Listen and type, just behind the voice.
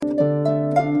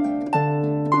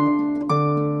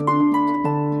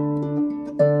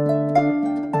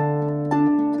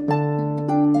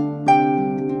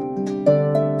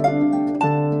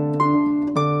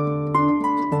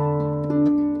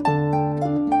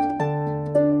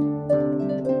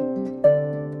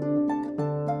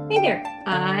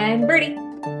I'm Birdie.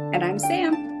 And I'm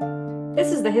Sam.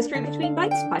 This is the History Between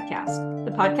Bites podcast,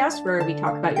 the podcast where we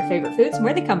talk about your favorite foods and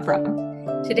where they come from.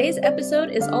 Today's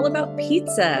episode is all about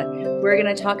pizza. We're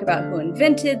going to talk about who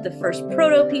invented the first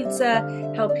proto pizza,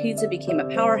 how pizza became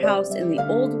a powerhouse in the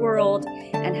old world,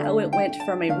 and how it went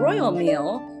from a royal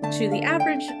meal to the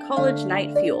average college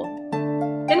night fuel.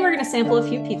 Then we're going to sample a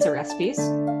few pizza recipes,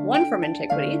 one from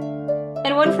antiquity,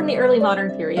 and one from the early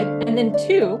modern period, and then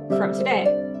two from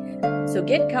today. So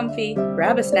get comfy,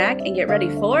 grab a snack, and get ready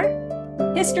for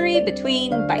History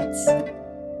Between Bites.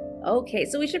 Okay,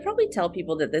 so we should probably tell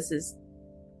people that this is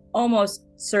almost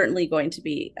certainly going to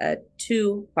be a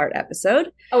two-part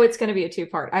episode. Oh, it's going to be a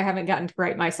two-part. I haven't gotten to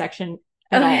write my section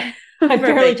at all. I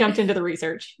barely jumped into the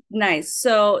research. Nice.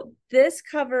 So this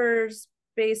covers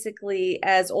basically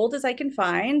as old as I can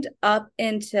find up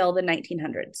until the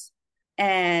 1900s.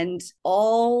 And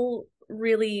all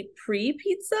really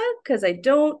pre-pizza, because I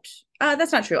don't,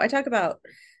 that's not true. I talk about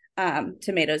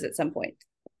tomatoes at some point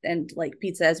and like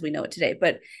pizza as we know it today,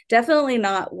 but definitely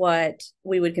not what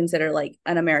we would consider like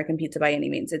an American pizza by any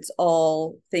means. It's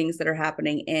all things that are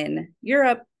happening in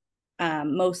Europe,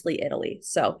 mostly Italy.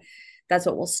 So that's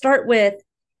what we'll start with.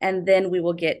 And then we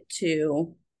will get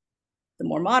to the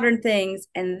more modern things.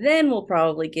 And then we'll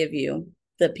probably give you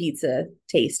the pizza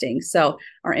tasting. So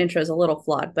our intro is a little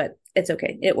flawed, but it's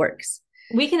okay. It works.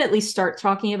 We can at least start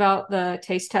talking about the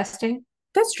taste testing.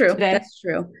 That's true. Today. That's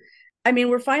true. I mean,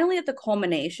 we're finally at the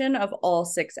culmination of all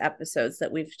 6 episodes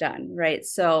that we've done, right?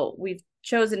 So we've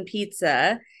chosen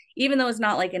pizza, even though it's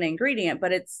not like an ingredient,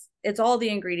 but it's all the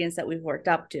ingredients that we've worked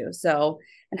up to. So,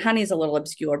 and honey's a little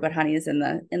obscure, but honey is in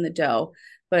the dough.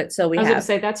 But so I was going to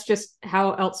say, that's just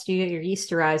how else do you get your yeast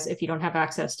to rise if you don't have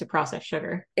access to processed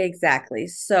sugar? Exactly.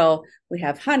 So we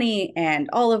have honey and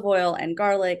olive oil and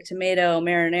garlic, tomato,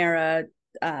 marinara,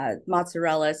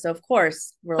 mozzarella. So of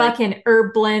course we're fucking like,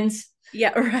 herb blends.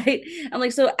 Yeah, right. I'm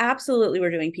like, so absolutely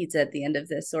we're doing pizza at the end of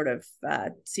this sort of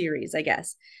series, I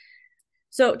guess.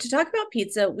 So to talk about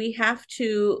pizza, we have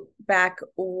to back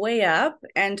way up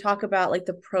and talk about like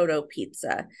the proto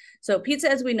pizza. So pizza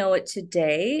as we know it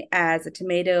today as a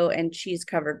tomato and cheese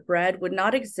covered bread would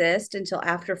not exist until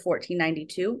after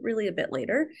 1492, really a bit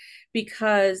later,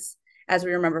 because as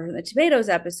we remember from the tomatoes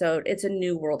episode, it's a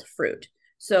New World fruit.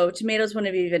 So tomatoes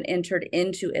wouldn't have even entered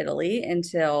into Italy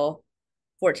until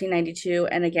 1492.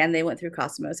 And again, they went through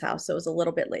Cosimo's house. So it was a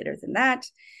little bit later than that,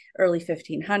 early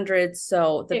 1500s.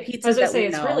 So the pizza that we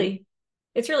know.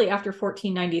 It's really after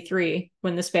 1493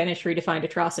 when the Spanish redefined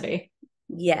atrocity.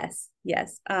 Yes.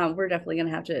 We're definitely going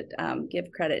to have to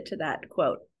give credit to that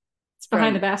quote. It's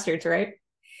behind the bastards, right?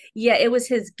 Yeah, it was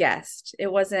his guest.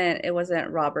 It wasn't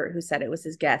Robert who said it, was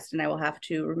his guest. And I will have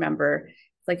to remember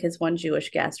like his one Jewish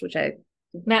guest, which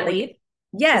Matt Lead.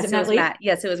 Yes, it was Matt.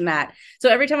 Yes, it was Matt. So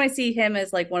every time I see him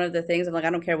as like one of the things, I'm like, I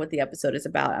don't care what the episode is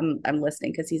about. I'm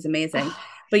listening because he's amazing.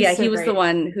 But yeah, he was the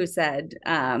one who said,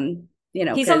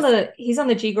 he's on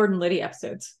the G. Gordon Liddy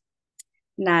episodes.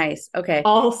 Nice. Okay.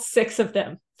 All 6 of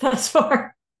them thus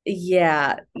far.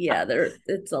 Yeah.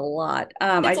 It's a lot.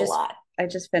 It's a lot. I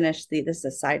just finished this is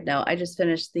a side note. I just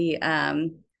finished the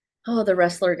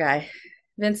wrestler guy,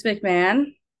 Vince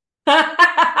McMahon.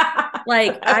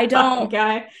 Like I don't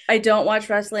watch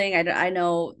wrestling. I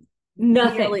know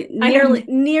nothing.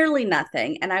 Nearly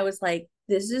nothing. And I was like,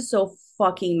 this is so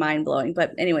fucking mind blowing.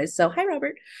 But anyways, so hi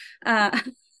Robert. Hi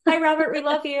Robert, we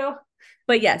love you.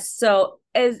 But yes, so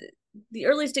as the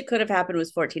earliest it could have happened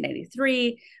was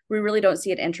 1493. We really don't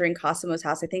see it entering Cosimo's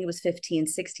house. I think it was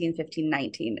 1516,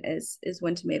 1519 is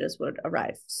when tomatoes would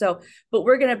arrive. So, but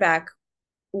we're gonna back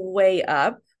way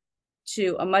up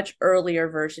to a much earlier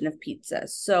version of pizza.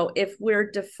 So if we're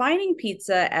defining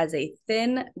pizza as a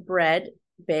thin bread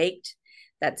baked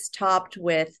that's topped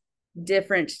with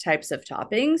different types of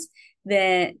toppings,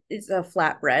 then it's a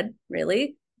flatbread,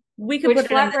 really. Which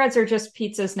flatbreads are just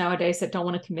pizzas nowadays that don't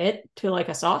want to commit to like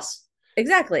a sauce.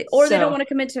 Exactly. Or they don't want to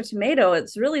commit to tomato.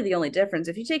 It's really the only difference.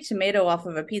 If you take tomato off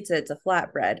of a pizza, it's a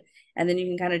flatbread. And then you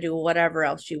can kind of do whatever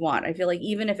else you want. I feel like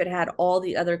even if it had all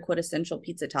the other quintessential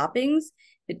pizza toppings,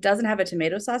 it doesn't have a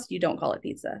tomato sauce, you don't call it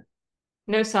pizza.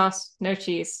 No sauce, no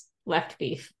cheese, left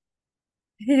beef.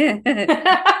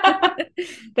 That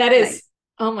is, nice.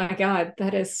 Oh my God,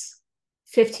 that is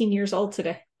 15 years old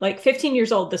today. Like 15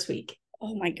 years old this week.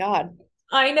 Oh my God.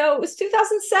 I know, it was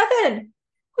 2007.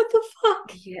 What the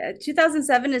fuck? Yeah,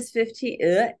 2007 is 15.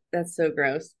 Ugh, that's so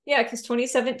gross. Yeah, because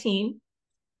 2017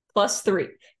 plus 3,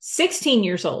 16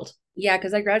 years old. Yeah,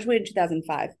 because I graduated in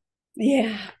 2005.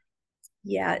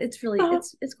 Yeah, it's really,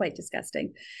 it's quite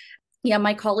disgusting. Yeah,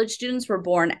 my college students were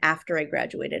born after I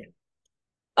graduated.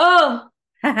 Oh.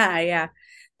 Yeah.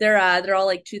 They're all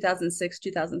like 2006,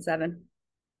 2007.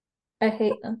 I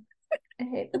hate them. I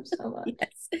hate them so much.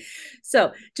 Yes.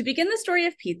 So to begin the story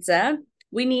of pizza,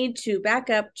 we need to back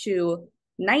up to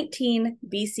 19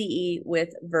 BCE with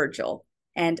Virgil.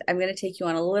 And I'm going to take you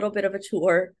on a little bit of a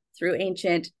tour through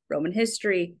ancient Roman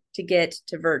history to get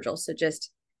to Virgil. So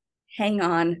just hang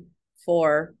on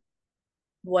for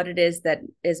what it is that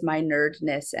is my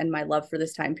nerdness and my love for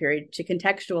this time period to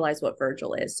contextualize what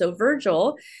Virgil is. So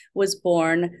Virgil was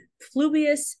born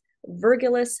Fluvius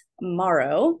Virgilius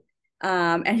Maro,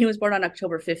 and he was born on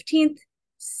October 15th,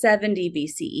 70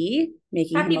 BCE,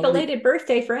 making Happy him belated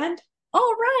birthday, friend.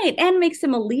 all right, and makes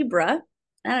him a Libra.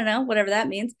 I don't know, whatever that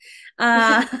means.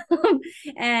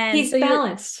 And he's so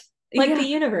balanced, like the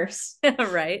universe.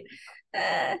 Right.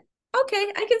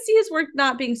 Okay, I can see his work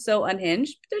not being so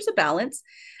unhinged. There's a balance.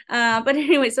 But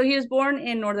anyway, so he was born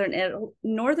in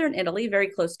northern Italy, very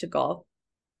close to Gaul.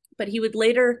 But he would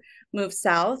later move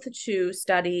south to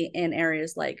study in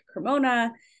areas like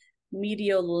Cremona,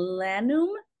 Mediolanum,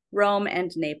 Rome,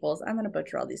 and Naples. I'm going to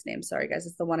butcher all these names. Sorry, guys.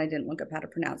 It's the one I didn't look up how to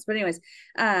pronounce. But anyways,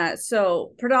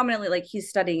 so predominantly like he's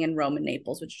studying in Rome and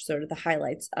Naples, which are sort of the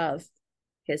highlights of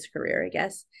his career, I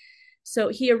guess. So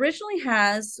he originally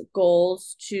has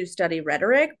goals to study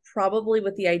rhetoric, probably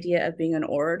with the idea of being an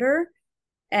orator,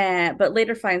 but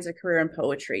later finds a career in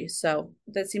poetry. So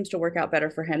that seems to work out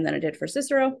better for him than it did for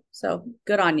Cicero. So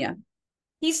good on you.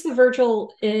 He's the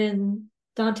Virgil in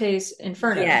Dante's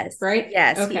Inferno, yes, right?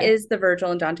 Yes, okay. He is the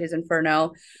Virgil in Dante's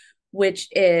Inferno, which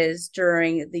is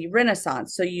during the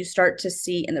Renaissance. So you start to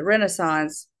see in the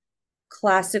Renaissance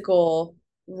classical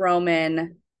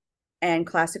Roman and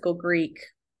classical Greek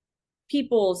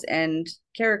peoples and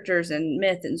characters and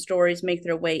myth and stories make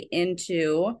their way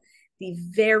into the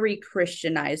very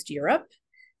Christianized Europe.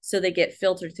 So they get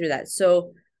filtered through that.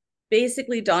 So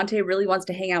basically, Dante really wants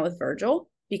to hang out with Virgil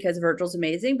because Virgil's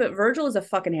amazing, but Virgil is a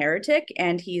fucking heretic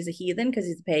and he's a heathen because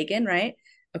he's a pagan, right?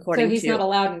 According to. So he's not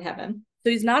allowed in heaven. So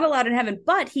he's not allowed in heaven,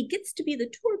 but he gets to be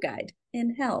the tour guide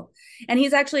in hell. And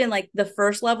he's actually in like the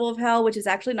first level of hell, which is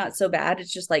actually not so bad.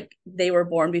 It's just like they were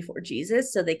born before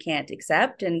Jesus, so they can't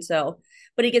accept. And so,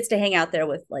 but he gets to hang out there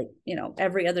with like, you know,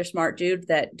 every other smart dude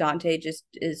that Dante just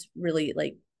is really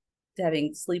like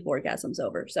having sleep orgasms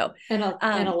over. So, and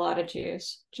a lot of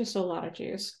Jews, just a lot of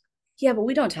Jews. Yeah, but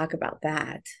we don't talk about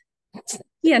that.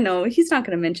 Yeah, no, he's not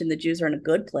going to mention the Jews are in a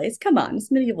good place. Come on,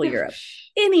 it's medieval Europe.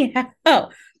 Anyhow.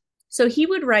 So he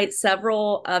would write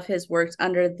several of his works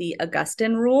under the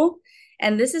Augustan rule.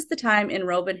 And this is the time in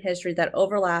Roman history that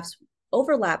overlaps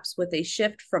with a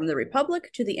shift from the Republic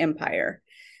to the Empire.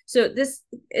 So this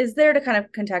is there to kind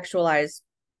of contextualize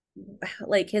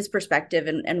like his perspective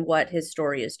and what his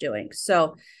story is doing.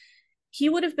 So he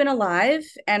would have been alive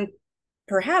and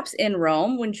perhaps in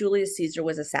Rome when Julius Caesar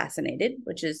was assassinated,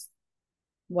 which is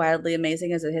wildly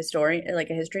amazing as a historian, like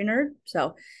a history nerd.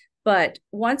 So but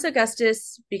once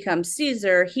Augustus becomes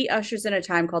Caesar, he ushers in a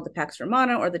time called the Pax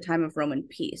Romana, or the time of Roman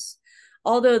peace.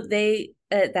 Although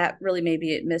that really may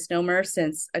be a misnomer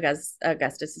since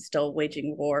Augustus is still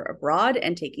waging war abroad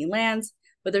and taking lands,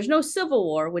 but there's no civil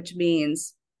war, which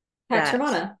means Pax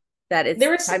Romana. That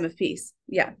it's time of peace.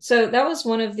 Yeah. So that was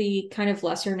one of the kind of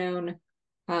lesser known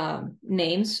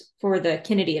names for the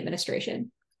Kennedy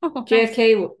administration. Oh,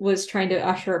 JFK was trying to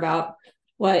usher about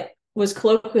what was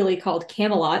colloquially called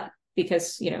Camelot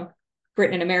because, you know,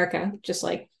 Britain and America, just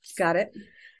like. Got it.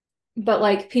 But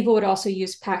like people would also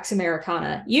use Pax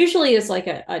Americana, usually as like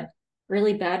a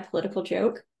really bad political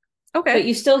joke. Okay. But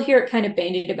you still hear it kind of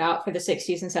bandied about for the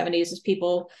 60s and 70s as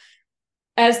people,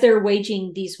 as they're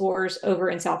waging these wars over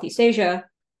in Southeast Asia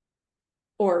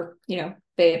or, you know,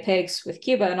 Bay of Pigs with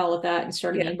Cuba and all of that and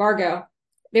starting the embargo,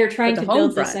 they're trying to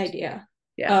build this idea.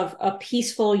 Of a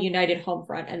peaceful, united home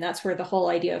front, and that's where the whole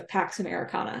idea of Pax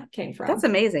Americana came from. That's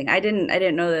amazing. I didn't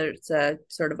know there's a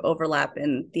sort of overlap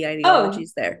in the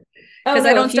ideologies there because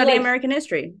I don't study American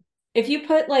history. If you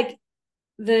put like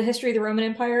the history of the Roman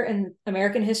Empire and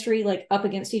American history like up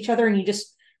against each other, and you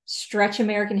just stretch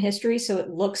American history so it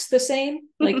looks the same,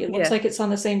 like it looks like it's on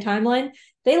the same timeline,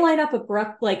 they line up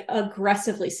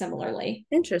aggressively similarly.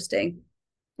 Interesting.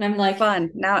 And I'm like,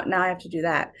 fun. Now I have to do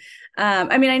that.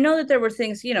 I mean, I know that there were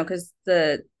things, you know, because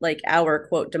the like our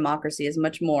quote democracy is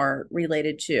much more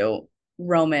related to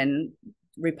Roman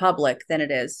Republic than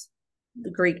it is the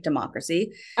Greek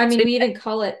democracy. I mean, we even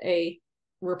call it a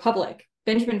republic.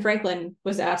 Benjamin Franklin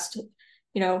was asked,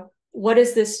 you know, what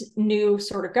is this new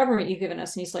sort of government you've given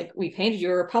us? And he's like, we've handed you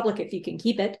a republic if you can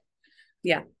keep it.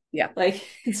 Yeah. Yeah. Like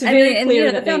it's very clear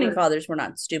and, that the founding fathers were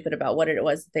not stupid about what it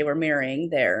was that they were mirroring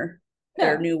their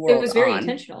new world. It was very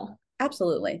intentional.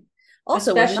 Absolutely.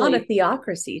 Also, we're not a especially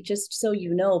theocracy, just so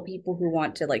you know, people who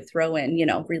want to like throw in,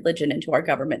 religion into our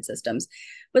government systems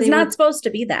was they not were supposed to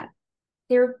be that.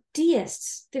 they're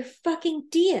deists. They're fucking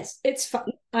deists. It's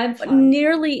fine. I'm fine.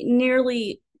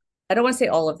 Nearly, I don't want to say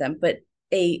all of them, but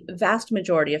a vast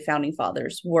majority of founding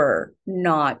fathers were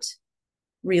not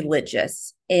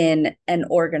religious in an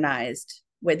organized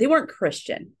way. They weren't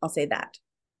Christian. I'll say that.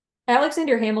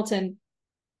 Alexander Hamilton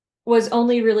was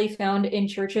only really found in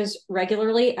churches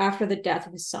regularly after the death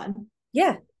of his son.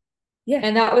 Yeah. Yeah.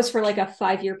 And that was for like a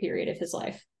 5-year period of his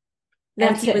life. And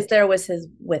That's he was it. there with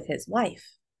his wife.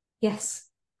 Yes.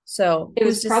 So It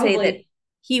who's was to say that probably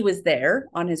he was there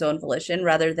on his own volition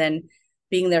rather than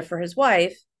being there for his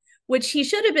wife, which he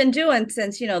should have been doing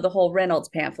since, the whole Reynolds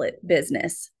pamphlet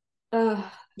business.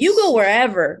 You go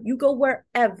wherever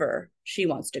she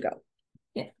wants to go.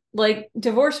 yeah. Like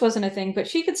divorce wasn't a thing, but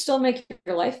she could still make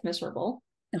your life miserable.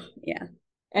 Oh, yeah.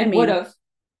 And would have.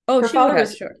 Oh, Her she would father have,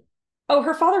 was sure. Oh,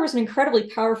 her father was an incredibly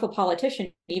powerful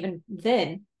politician even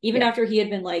then, even Yeah. after he had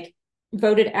been like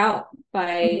voted out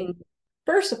by Mhm.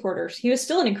 Burr supporters. He was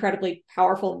still an incredibly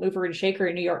powerful mover and shaker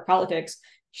in New York politics.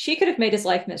 She could have made his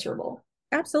life miserable.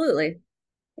 Absolutely.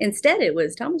 Instead, it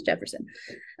was Thomas Jefferson.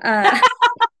 Uh,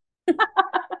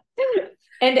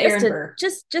 And Aaron Burr.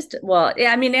 well,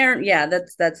 yeah, I mean, Aaron, yeah,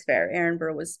 that's fair. Aaron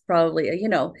Burr was probably,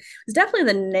 was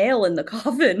definitely the nail in the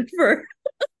coffin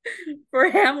for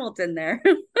Hamilton there.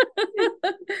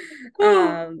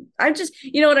 I'm just,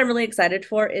 what I'm really excited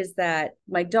for is that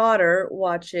my daughter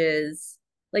watches,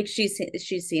 like she's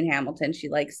seen Hamilton. She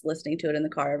likes listening to it in the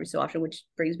car every so often, which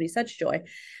brings me such joy.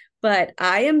 But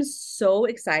I am so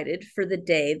excited for the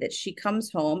day that she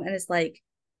comes home and is like,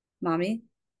 Mommy,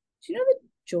 do you know that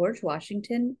George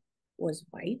Washington was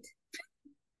white?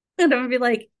 And I'm gonna be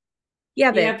like,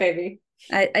 yeah, babe. Yeah, baby.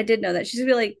 I did know that. She's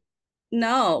gonna be like,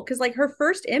 no, because like her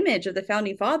first image of the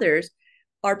founding fathers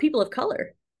are people of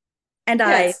color. And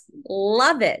I Yes.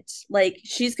 love it. Like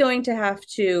she's going to have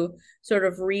to sort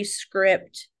of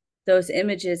rescript those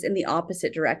images in the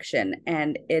opposite direction.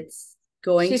 And it's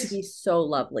going to be She's so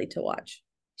lovely to watch.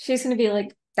 she's gonna be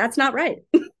like, That's not right.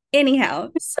 Anyhow,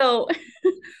 so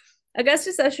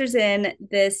Augustus ushers in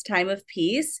this time of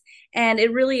peace, and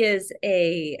it really is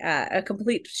a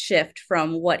complete shift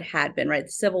from what had been, right?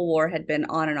 The Civil War had been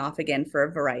on and off again for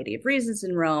a variety of reasons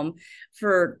in Rome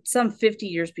for some 50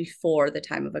 years before the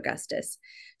time of Augustus.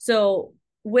 So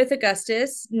with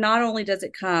Augustus, not only does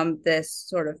it come this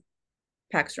sort of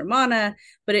Pax Romana,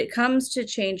 but it comes to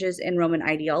changes in Roman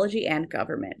ideology and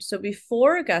government. So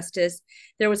before Augustus,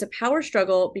 there was a power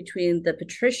struggle between the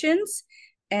patricians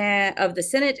of the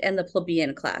Senate and the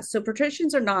plebeian class. So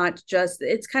patricians are not just,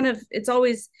 it's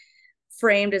always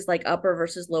framed as like upper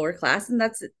versus lower class, and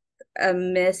that's a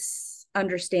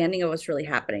misunderstanding of what's really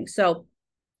happening. So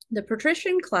the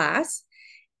patrician class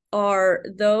are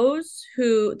those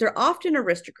who, they're often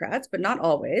aristocrats, but not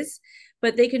always,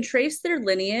 but they can trace their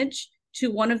lineage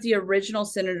to one of the original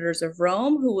senators of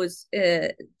Rome who was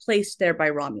placed there by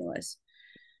Romulus.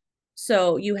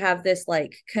 So you have this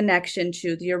like connection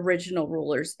to the original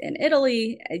rulers in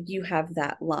Italy. You have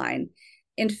that line.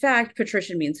 In fact,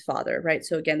 patrician means father, right?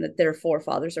 So again, that their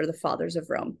forefathers are the fathers of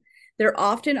Rome. They're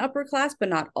often upper class, but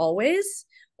not always.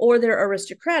 Or they're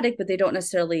aristocratic, but they're not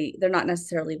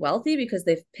necessarily wealthy because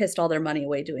they've pissed all their money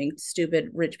away doing stupid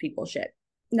rich people shit.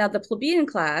 Now, the plebeian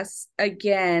class,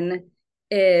 again,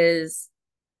 is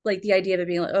like the idea of it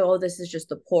being like, oh, this is just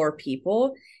the poor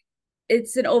people.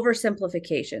 It's an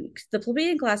oversimplification. The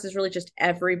plebeian class is really just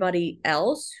everybody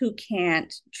else who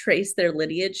can't trace their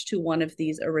lineage to one of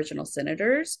these original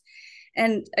senators.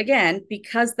 And again,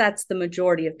 because that's the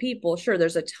majority of people, sure,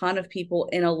 there's a ton of people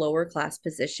in a lower class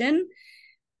position,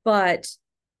 but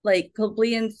like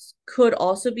plebeians could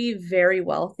also be very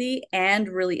wealthy and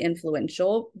really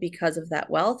influential because of that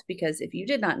wealth. Because if you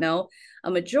did not know, a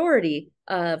majority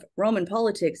of Roman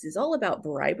politics is all about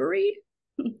bribery.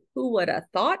 Who would have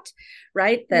thought,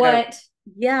 right?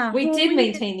 Yeah, we did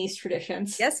maintain these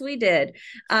traditions. Yes, we did.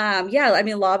 Yeah, I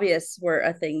mean, lobbyists were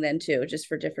a thing then too, just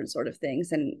for different sort of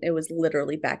things, and it was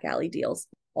literally back alley deals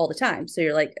all the time. So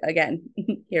you're like, again,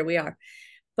 here we are.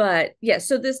 But yeah,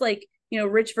 so this like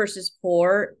rich versus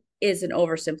poor is an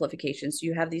oversimplification. So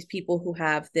you have these people who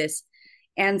have this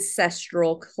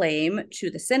ancestral claim to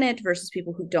the Senate versus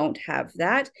people who don't have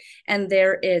that. And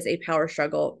there is a power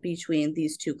struggle between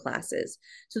these two classes.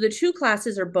 So the two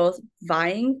classes are both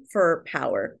vying for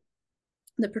power.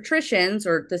 The patricians,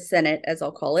 or the Senate, as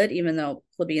I'll call it, even though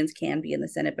plebeians can be in the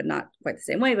Senate, but not quite the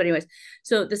same way. But anyways,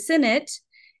 so the Senate,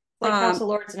 like House of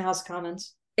Lords and House of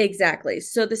Commons. Exactly.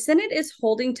 So the Senate is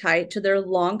holding tight to their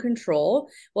long control,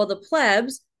 while the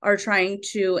plebs are trying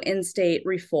to instate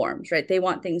reforms, right? They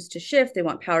want things to shift. They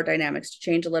want power dynamics to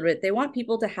change a little bit. They want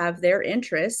people to have their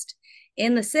interest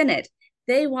in the Senate.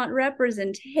 They want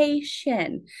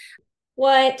representation.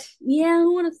 What? Yeah,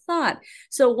 who would have thought?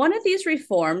 So one of these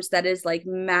reforms that is like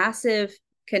massive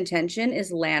contention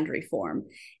is land reform.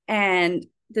 And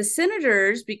the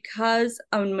senators, because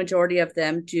a majority of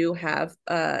them do have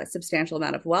a substantial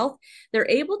amount of wealth, they're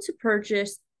able to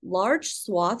purchase large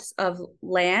swaths of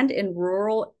land in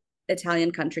rural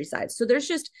Italian countryside. So there's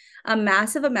just a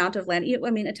massive amount of land.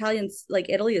 I mean, Italians, like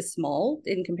Italy is small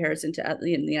in comparison to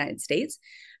in the United States,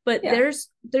 but Yeah.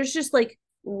 there's just like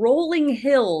rolling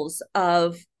hills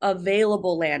of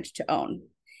available land to own.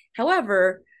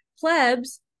 However,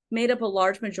 plebs made up a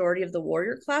large majority of the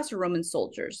warrior class or Roman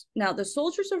soldiers. Now, the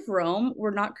soldiers of Rome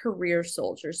were not career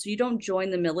soldiers. So you don't join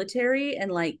the military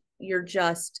and like you're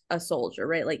just a soldier,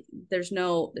 right? Like there's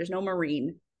no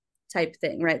Marine type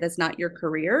thing, right? That's not your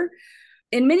career.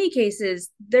 In many cases,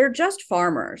 they're just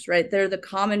farmers, right? They're the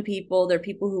common people. They're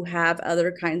people who have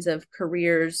other kinds of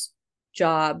careers,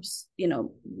 jobs,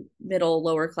 middle,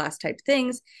 lower class type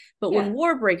things. But when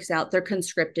war breaks out, they're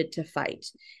conscripted to fight.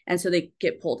 And so they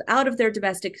get pulled out of their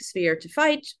domestic sphere to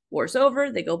fight. War's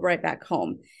over. They go right back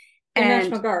home. The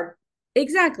National Guard.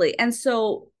 Exactly. And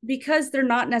so because they're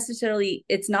not necessarily,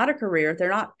 it's not a career, they're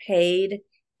not paid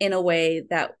in a way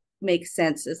that makes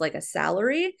sense as like a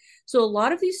salary. So a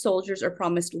lot of these soldiers are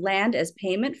promised land as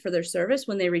payment for their service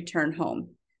when they return home.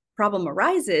 Problem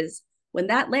arises when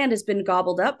that land has been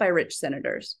gobbled up by rich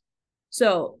senators.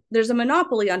 So there's a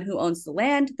monopoly on who owns the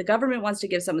land. The government wants to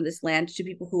give some of this land to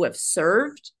people who have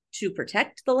served to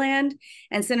protect the land.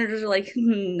 And senators are like,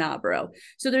 nah, bro.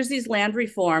 So there's these land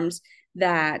reforms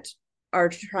that are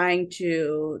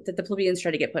that the plebeians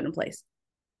try to get put in place.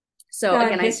 So God,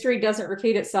 again, history doesn't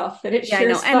repeat itself, but it sure I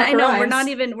know. And I know rhymes.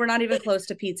 we're not even close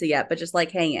to pizza yet, but just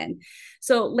like hang in.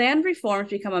 So land reforms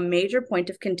become a major point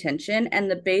of contention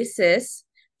and the basis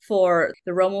for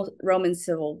the Roman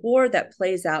Civil War that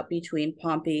plays out between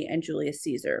Pompey and Julius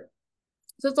Caesar.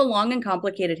 So it's a long and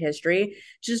complicated history.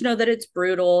 Just know that it's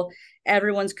brutal.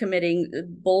 Everyone's committing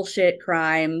bullshit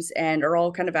crimes and are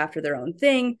all kind of after their own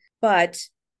thing. But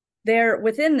they're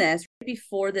within this,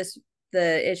 before this,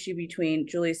 the issue between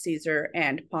Julius Caesar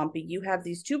and Pompey, you have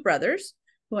these two brothers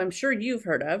who I'm sure you've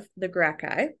heard of, the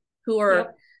Gracchi, who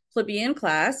are plebeian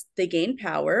class. They gain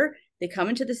power. They come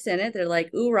into the Senate. They're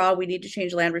like, "Oorah, we need to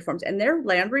change land reforms." And their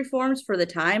land reforms for the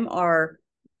time are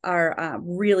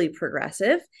really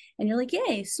progressive. And you're like,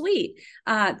 "Yay, sweet."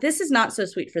 This is not so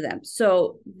sweet for them.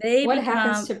 So what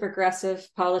happens to progressive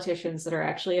politicians that are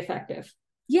actually effective?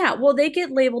 Yeah, well, they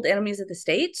get labeled enemies of the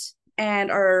state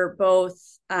and are both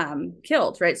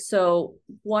killed, right? So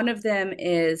one of them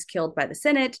is killed by the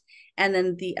Senate, and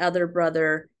then the other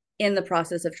brother, in the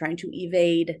process of trying to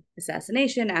evade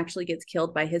assassination, actually gets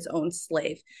killed by his own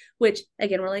slave, which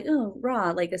again, we're like, oh,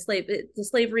 raw, like a slave. The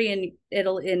slavery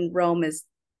in Rome is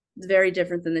very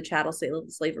different than the chattel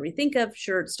slavery we think of.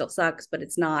 Sure, it still sucks, but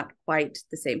it's not quite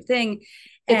the same thing.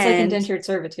 It's like indentured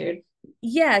servitude.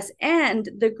 Yes, and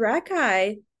the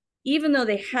Gracchi, even though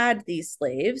they had these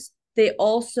slaves, they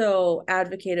also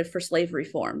advocated for slave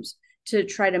reforms to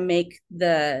try to make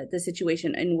the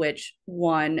situation in which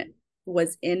one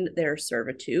was in their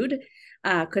servitude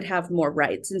could have more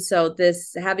rights. And so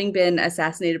this, having been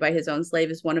assassinated by his own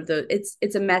slave, is one of the,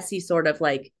 it's a messy sort of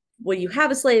like, well, you have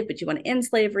a slave, but you want to end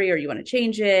slavery or you want to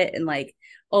change it. And like,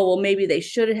 oh, well, maybe they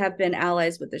should have been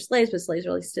allies with their slaves, but slaves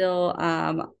really still,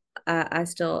 I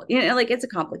still, like it's a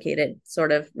complicated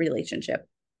sort of relationship.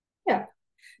 Yeah.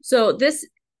 So this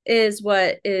is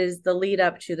what is the lead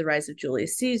up to the rise of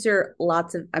Julius Caesar.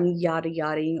 Lots of, I'm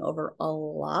yada-yadaing over a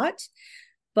lot,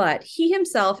 but he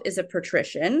himself is a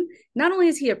patrician. Not only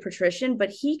is he a patrician,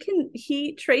 but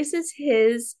he traces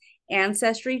his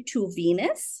ancestry to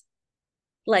Venus,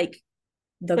 like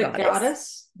the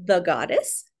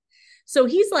goddess. So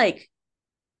he's like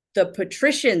the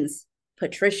patrician's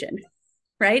patrician,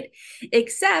 right?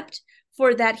 Except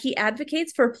for that he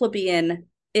advocates for plebeian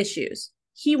issues.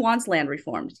 He wants land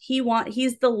reforms.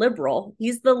 He's the liberal.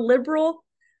 He's the liberal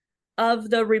of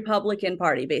the Republican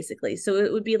Party, basically. So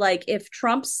it would be like if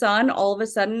Trump's son all of a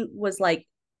sudden was like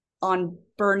on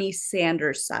Bernie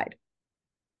Sanders' side.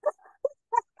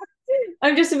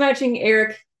 I'm just imagining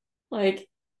Eric like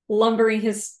lumbering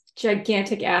his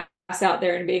gigantic ass out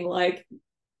there and being like,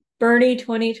 Bernie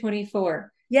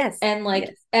 2024. Yes. And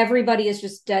like everybody is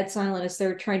just dead silent as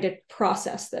they're trying to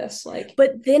process this. Like,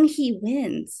 but then he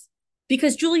wins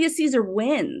because Julius Caesar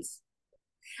wins.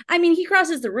 I mean, he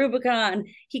crosses the Rubicon,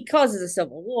 he causes a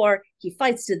civil war, he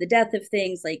fights to the death of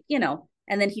things, like,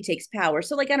 and then he takes power.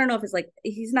 So like I don't know if it's like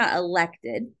he's not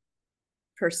elected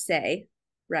per se,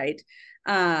 right?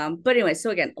 But anyway, so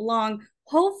again,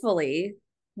 hopefully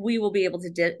we will be able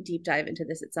to deep dive into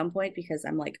this at some point because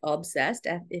I'm like obsessed,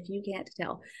 if you can't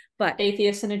tell. But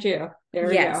Atheist and a Jew. There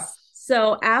we go. yes.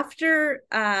 So after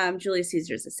Julius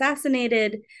Caesar is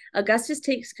assassinated, Augustus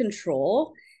takes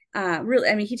control. Really,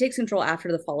 I mean, he takes control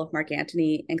after the fall of Mark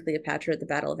Antony and Cleopatra at the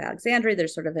Battle of Alexandria.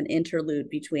 There's sort of an interlude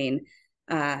between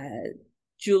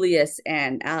Julius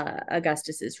and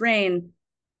Augustus's reign.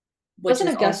 Wasn't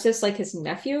Augustus like his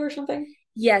nephew or something?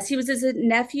 Yes, he was his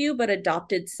nephew, but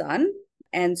adopted son.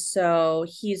 And so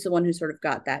he's the one who sort of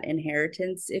got that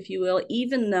inheritance, if you will,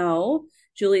 even though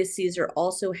Julius Caesar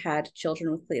also had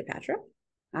children with Cleopatra.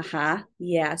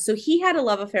 Yeah. So he had a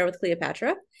love affair with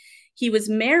Cleopatra. He was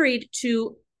married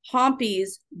to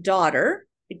Pompey's daughter.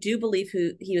 I do believe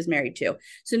who he was married to.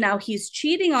 So now he's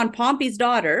cheating on Pompey's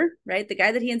daughter, right? The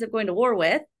guy that he ends up going to war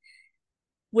with.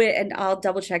 And I'll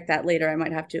double check that later. I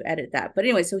might have to edit that. But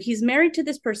anyway, so he's married to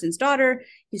this person's daughter.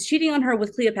 He's cheating on her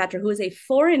with Cleopatra, who is a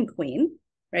foreign queen,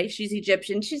 right? She's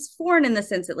Egyptian. She's foreign in the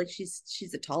sense that like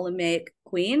she's a Ptolemaic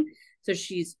queen. So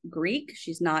she's Greek.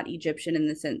 She's not Egyptian in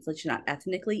the sense like she's not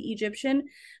ethnically Egyptian.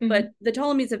 Mm-hmm. But the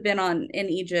Ptolemies have been in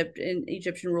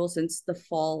Egyptian rule since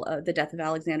the death of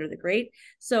Alexander the Great.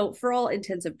 So for all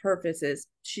intents and purposes,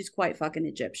 she's quite fucking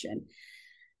Egyptian.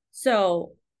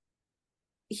 So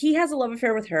he has a love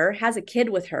affair with her, has a kid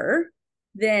with her,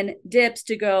 then dips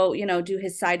to go, do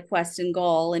his side quest in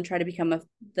Gaul and try to become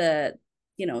the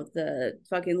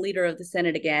fucking leader of the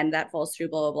Senate again. That falls through,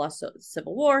 blah, blah, blah. So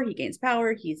civil war, he gains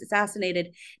power, he's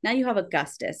assassinated. Now you have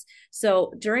Augustus.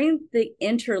 So during the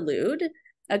interlude,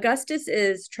 Augustus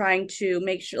is trying to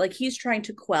make sure, like he's trying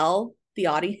to quell the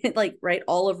audience, like, right,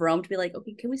 all of Rome to be like,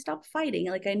 okay, can we stop fighting?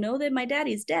 Like, I know that my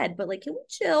daddy's dead, but like, can we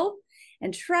chill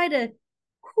and try to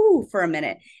for a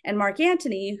minute? And Mark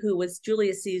Antony, who was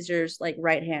Julius Caesar's like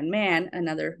right-hand man,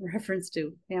 another reference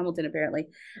to Hamilton apparently,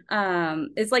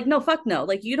 is like, no, fuck no,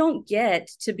 like you don't get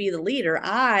to be the leader.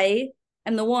 I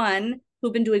am the one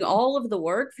who've been doing all of the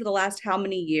work for the last how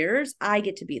many years. I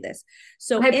get to be this.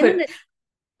 So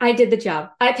I did the job.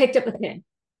 I picked up the pin.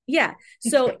 Yeah.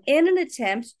 So in an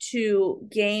attempt to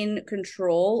gain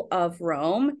control of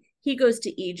Rome, he goes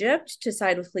to Egypt to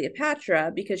side with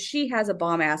Cleopatra because she has a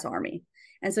bomb-ass army.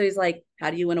 And so he's like, how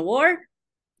do you win a war?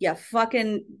 Yeah,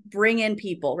 fucking bring in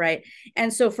people, right?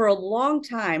 And so for a long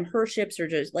time, her ships are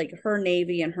just like her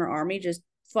navy and her army just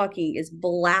fucking is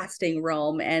blasting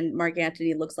Rome. And Mark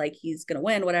Antony looks like he's going to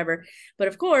win, whatever. But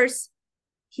of course,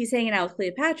 he's hanging out with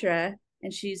Cleopatra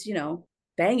and she's,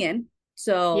 banging.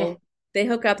 So they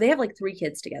hook up. They have like 3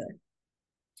 kids together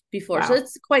before. Wow. So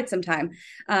it's quite some time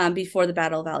before the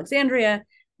Battle of Alexandria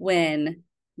when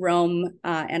Rome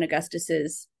and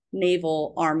Augustus's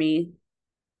naval army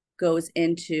goes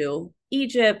into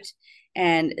Egypt,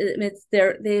 and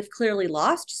they've clearly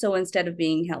lost. So instead of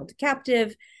being held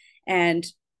captive and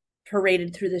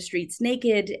paraded through the streets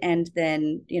naked and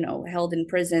then held in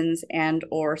prisons and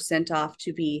or sent off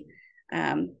to be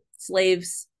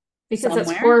slaves, because somewhere.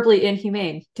 That's horribly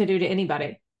inhumane to do to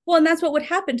anybody. Well, and that's what would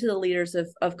happen to the leaders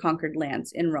of conquered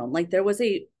lands in Rome. Like there was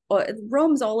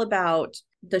Rome's all about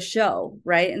the show,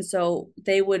 right? And so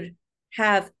they would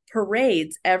have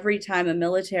parades every time a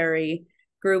military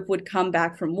group would come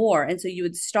back from war. And so you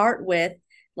would start with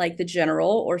like the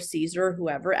general or Caesar or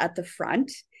whoever at the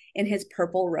front in his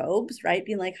purple robes, right?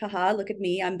 Being like, haha, look at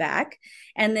me, I'm back.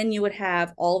 And then you would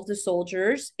have all of the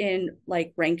soldiers in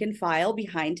like rank and file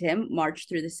behind him march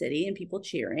through the city and people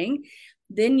cheering.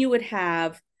 Then you would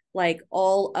have like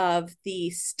all of the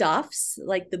stuffs,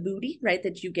 like the booty, right,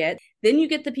 that you get. Then you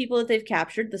get the people that they've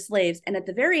captured, the slaves. And at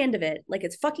the very end of it, like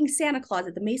it's fucking Santa Claus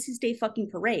at the Macy's Day fucking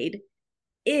parade,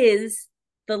 is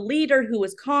the leader who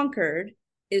was conquered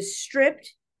is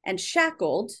stripped and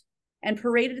shackled and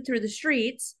paraded through the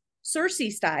streets, Cersei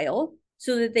style,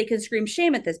 so that they can scream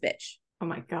shame at this bitch. Oh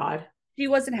my God. She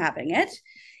wasn't having it.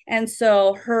 And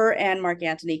so her and Mark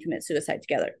Antony commit suicide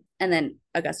together. And then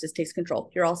Augustus takes control.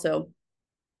 You're also...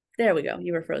 There we go.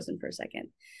 You were frozen for a second.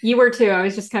 You were too. I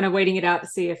was just kind of waiting it out to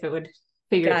see if it would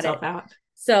figure itself out.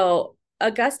 So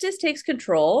Augustus takes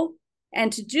control.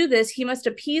 And to do this, he must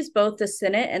appease both the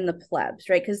Senate and the plebs,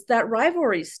 right? Because that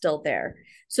rivalry is still there.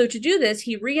 So to do this,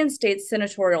 he reinstates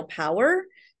senatorial power.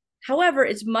 However,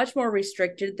 it's much more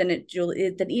restricted than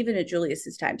even at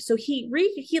Julius's time. So he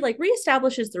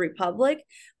reestablishes the Republic,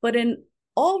 but in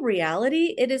all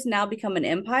reality, it has now become an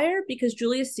empire because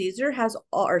Augustus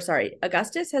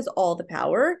has all the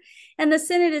power, and the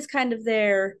Senate is kind of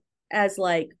there as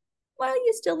like, well,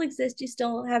 you still exist, you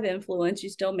still have influence, you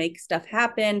still make stuff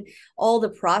happen, all the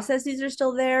processes are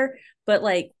still there, but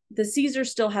like the Caesar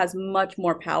still has much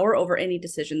more power over any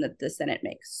decision that the Senate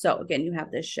makes. So again, you have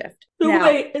this shift. So now,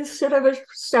 wait, instead of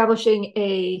establishing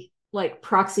a like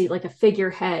proxy, like a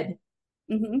figurehead,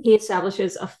 he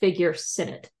establishes a figure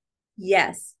senate.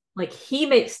 Yes. Like he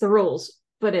makes the rules,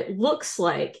 but it looks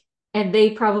like, and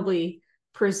they probably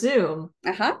presume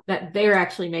that they're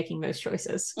actually making those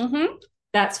choices.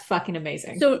 That's fucking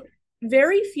amazing. So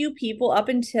very few people up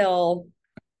until,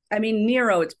 I mean,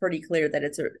 Nero, it's pretty clear that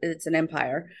it's an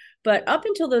empire, but up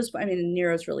until those, I mean,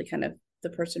 Nero's really kind of the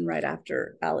person right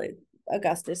after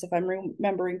Augustus, if I'm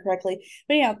remembering correctly.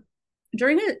 But yeah,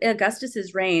 during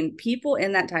Augustus's reign, people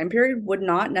in that time period would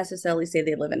not necessarily say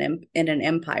they live in an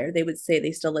empire. They would say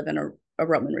they still live in a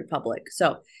Roman Republic.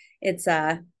 So it's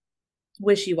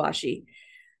wishy-washy.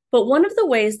 But one of the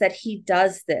ways that he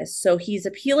does this, so he's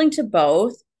appealing to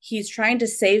both. He's trying to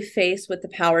save face with the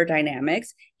power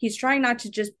dynamics. He's trying not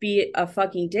to just be a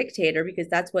fucking dictator, because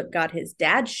that's what got his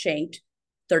dad shanked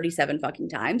 37 fucking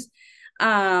times.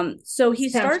 So he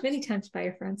starts many times by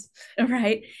your friends,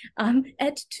 right?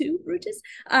 Et tu, Brutus.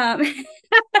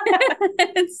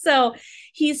 So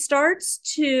he starts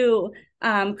to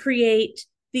create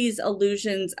these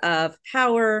illusions of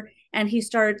power, and he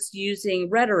starts using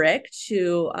rhetoric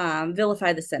to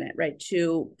vilify the Senate, right?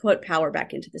 To put power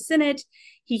back into the Senate.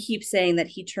 He keeps saying that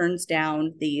he turns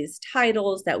down these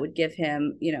titles that would give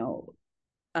him,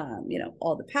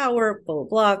 all the power, blah,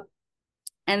 blah, blah.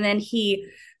 And then he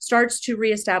starts to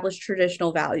reestablish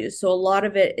traditional values. So a lot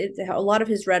of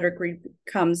his rhetoric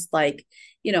becomes like,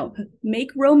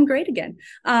 make Rome great again.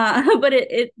 But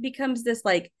it becomes this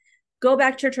like, go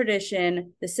back to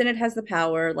tradition. The Senate has the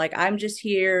power. Like, I'm just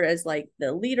here as like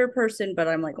the leader person, but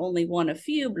I'm like only one of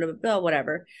few, blah, blah, blah,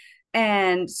 whatever.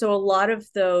 And so a lot of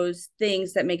those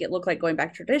things that make it look like going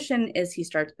back to tradition is he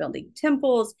starts building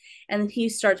temples, and he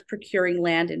starts procuring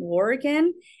land in war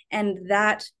again. And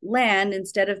that land,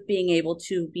 instead of being able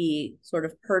to be sort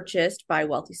of purchased by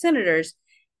wealthy senators,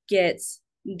 gets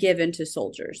given to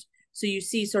soldiers. So you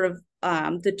see sort of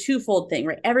the twofold thing,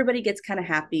 right? Everybody gets kind of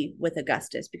happy with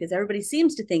Augustus because everybody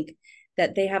seems to think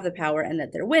that they have the power and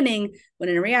that they're winning, when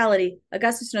in reality,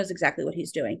 Augustus knows exactly what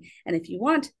he's doing. And if you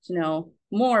want to know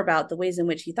more about the ways in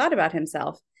which he thought about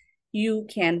himself, you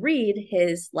can read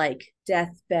his like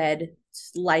deathbed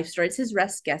life story. It's his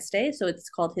Res Gestae, so it's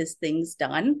called His Things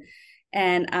Done.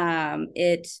 And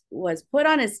it was put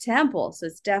on his temple, so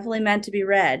it's definitely meant to be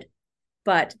read.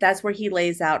 But that's where he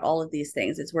lays out all of these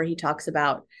things. It's where he talks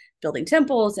about building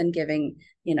temples and giving,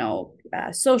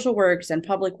 social works and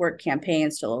public work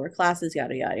campaigns to lower classes,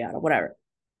 yada, yada, yada, whatever.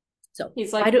 So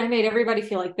he's like, I made everybody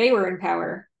feel like they were in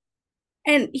power.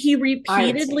 And he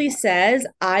repeatedly says,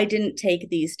 I didn't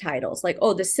take these titles. Like,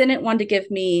 oh, the Senate wanted to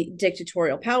give me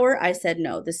dictatorial power. I said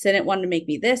no. The Senate wanted to make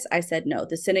me this. I said no.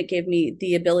 The Senate gave me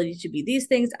the ability to be these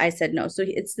things. I said no. So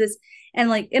it's this.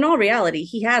 And like, in all reality,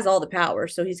 he has all the power.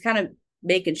 So he's kind of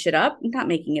making shit up. Not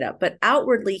making it up, but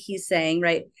outwardly he's saying,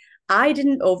 right, I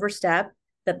didn't overstep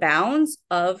the bounds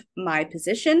of my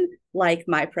position like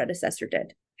my predecessor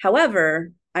did.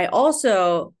 However, I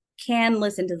also can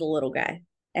listen to the little guy,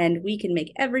 and we can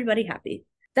make everybody happy.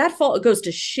 That fall goes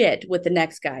to shit with the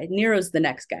next guy. Nero's the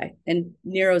next guy, and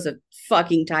Nero's a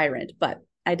fucking tyrant, but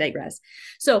I digress.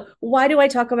 So why do I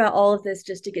talk about all of this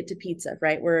just to get to pizza,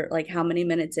 right? We're like how many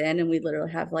minutes in, and we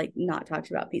literally have like not talked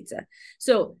about pizza.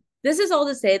 So this is all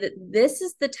to say that this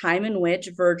is the time in which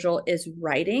Virgil is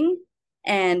writing,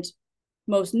 and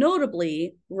most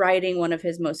notably writing one of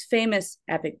his most famous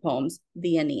epic poems,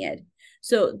 the Aeneid.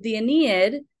 So the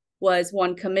Aeneid was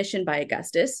one commissioned by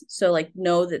Augustus. So like,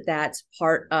 know that that's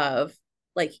part of,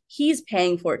 like, he's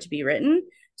paying for it to be written,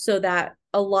 so that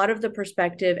a lot of the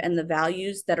perspective and the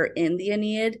values that are in the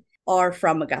Aeneid are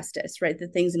from Augustus, right? The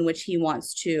things in which he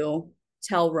wants to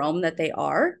tell Rome that they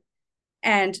are.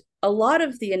 And a lot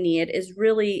of the Aeneid is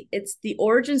really, it's the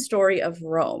origin story of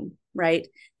Rome, right?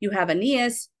 You have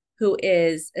Aeneas, who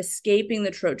is escaping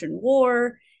the Trojan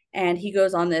War, and he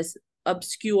goes on this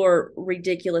obscure,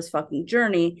 ridiculous fucking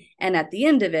journey. And at the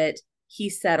end of it, he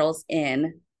settles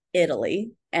in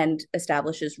Italy and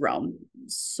establishes Rome.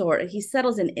 He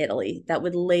settles in Italy that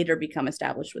would later become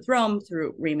established with Rome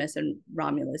through Remus and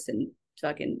Romulus and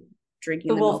fucking drinking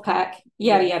the wolf pack,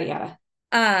 yada, yada,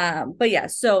 yada. But yeah,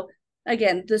 so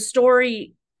again, the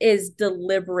story is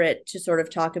deliberate to sort of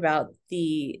talk about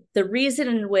the reason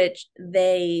in which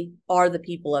they are the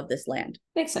people of this land.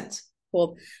 Makes sense.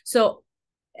 Cool. So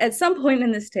at some point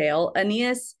in this tale,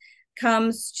 Aeneas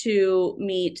comes to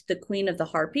meet the Queen of the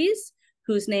Harpies,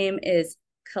 whose name is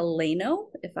Caleno,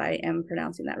 if I am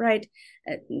pronouncing that right.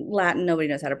 Latin, nobody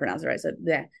knows how to pronounce it right. So,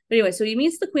 yeah. But anyway, so he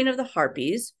meets the Queen of the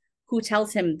Harpies, who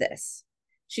tells him this.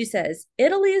 She says,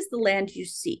 Italy is the land you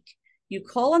seek. You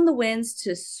call on the winds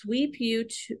to sweep you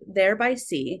there by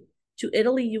sea. To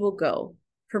Italy you will go,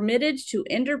 permitted to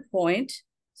interport,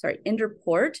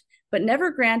 but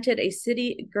never granted a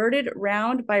city girded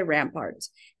round by ramparts.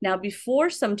 Now, before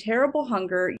some terrible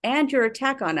hunger and your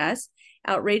attack on us,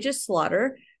 outrageous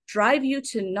slaughter, drive you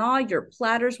to gnaw your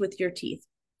platters with your teeth.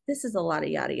 This is a lot of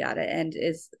yada yada and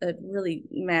is a really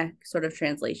meh sort of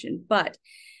translation. But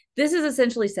this is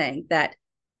essentially saying that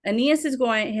Aeneas is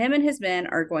him and his men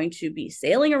are going to be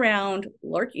sailing around,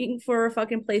 looking for a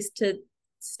fucking place to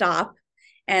stop,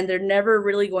 and they're never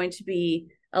really going to be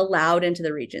allowed into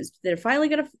the regions. They're finally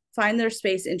going to find their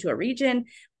space into a region,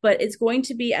 but it's going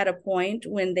to be at a point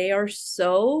when they are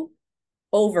so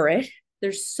over it,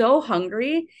 they're so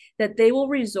hungry that they will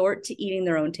resort to eating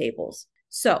their own tables.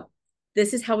 So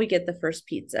this is how we get the first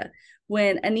pizza.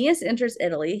 When Aeneas enters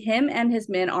Italy, him and his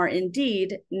men are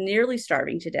indeed nearly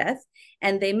starving to death,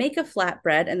 and they make a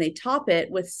flatbread and they top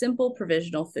it with simple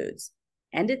provisional foods.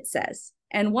 And it says,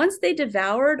 and once they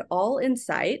devoured all in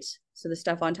sight, so the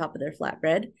stuff on top of their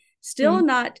flatbread, still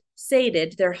not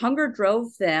sated, their hunger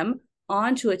drove them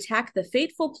on to attack the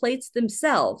fateful plates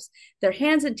themselves, their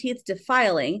hands and teeth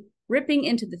defiling, ripping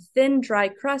into the thin, dry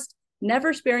crust,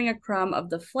 never sparing a crumb of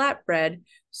the flatbread,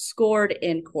 scored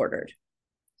and quartered.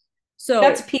 So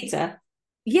that's pizza.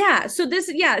 Yeah. So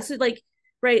this, yeah. So like,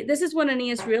 right. This is when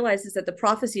Aeneas realizes that the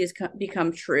prophecy has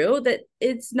become true, that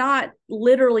it's not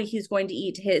literally he's going to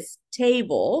eat his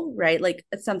table, right? Like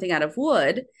something out of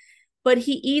wood, but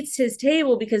he eats his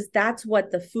table because that's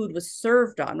what the food was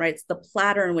served on, right? It's the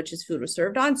platter in which his food was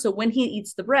served on. So when he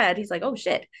eats the bread, he's like, oh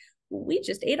shit, we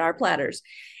just ate our platters.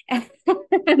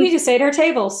 We just ate our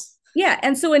tables. Yeah.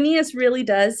 And so Aeneas really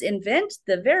does invent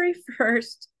the very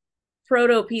first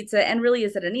proto pizza. And really,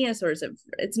 is it Aeneas or is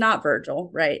it's not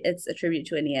Virgil, right? It's a tribute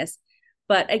to Aeneas.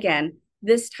 But again,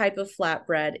 this type of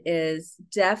flatbread is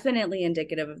definitely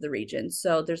indicative of the region.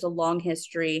 So there's a long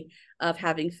history of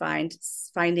finding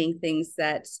things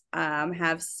that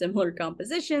have similar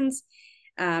compositions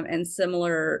and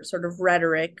similar sort of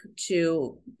rhetoric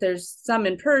to, there's some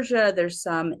in Persia, there's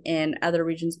some in other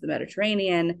regions of the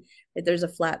Mediterranean. There's a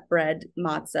flatbread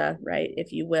matzah, right,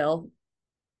 if you will,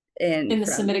 in the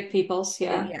Semitic peoples.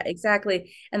 Yeah,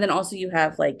 exactly. And then also you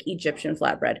have like Egyptian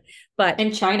flatbread, but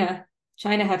in China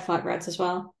have flatbreads as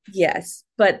well. Yes,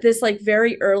 but this like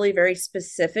very early, very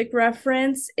specific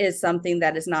reference is something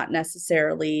that is not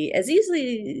necessarily as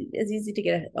easy to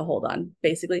get a hold on,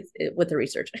 basically, with the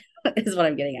research is what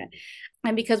I'm getting at.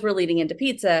 And because we're leading into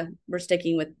pizza, we're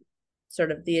sticking with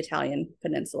sort of the Italian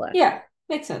peninsula. Yeah,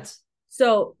 makes sense.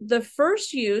 So the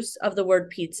first use of the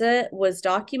word pizza was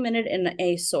documented in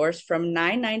a source from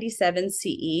 997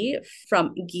 CE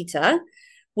from Geta,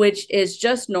 which is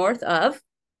just north of,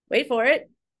 wait for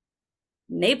it,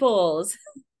 Naples.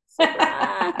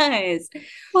 Surprise.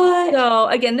 What? So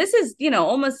again, this is,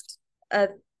 almost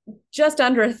just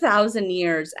under 1,000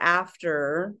 years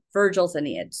after Virgil's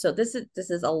Aeneid. So this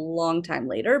is a long time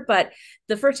later, but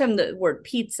the first time the word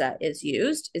pizza is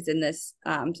used is in this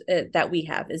that we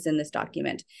have is in this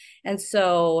document. And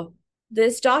so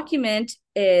this document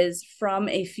is from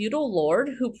a feudal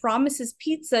lord who promises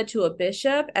pizza to a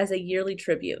bishop as a yearly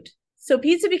tribute. So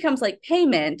pizza becomes like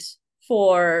payment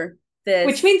for this,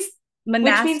 which means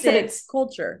monastic that it's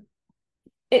culture.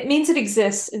 It means it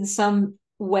exists in some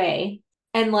way.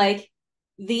 And like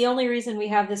the only reason we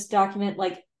have this document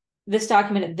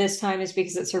at this time is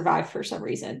because it survived for some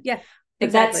reason. Yeah,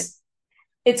 exactly.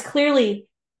 It's clearly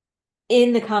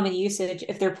in the common usage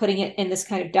if they're putting it in this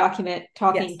kind of document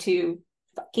talking to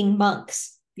fucking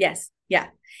monks. Yes. Yeah.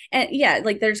 And yeah,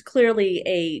 like there's clearly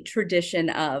a tradition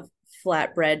of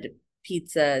flatbread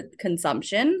pizza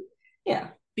consumption.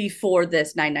 Yeah. Before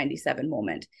this 997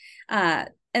 moment.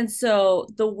 And so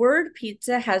the word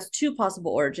pizza has two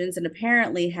possible origins and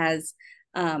apparently has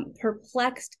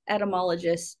perplexed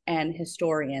etymologists and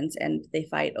historians, and they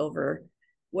fight over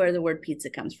where the word pizza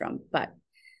comes from. But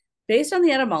based on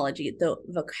the etymology, the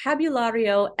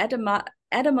Vocabulario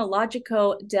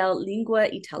Etymologico del Lingua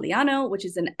Italiano, which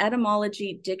is an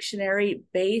etymology dictionary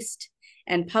based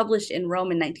and published in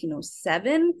Rome in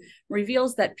 1907,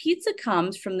 reveals that pizza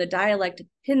comes from the dialect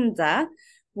pinza,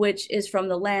 which is from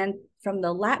the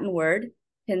Latin word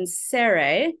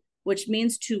pincere, which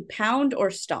means to pound or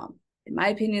stomp. In my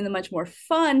opinion, the much more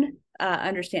fun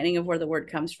understanding of where the word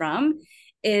comes from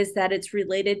is that it's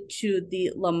related to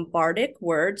the Lombardic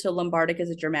word. So Lombardic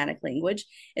is a Germanic language,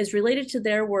 is related to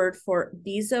their word for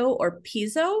bizo or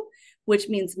pizzo, which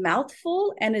means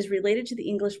mouthful and is related to the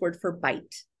English word for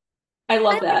bite. I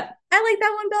love that. I like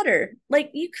that one better.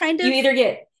 Like you kind of You either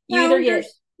get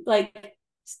like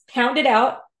pound it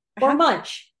out or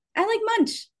munch. I like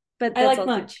munch, but I that's like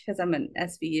also munch because I'm an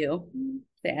SVU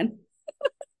fan.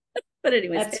 But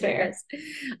anyways, that's fair.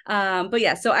 But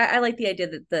yeah, so I like the idea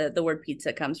that the word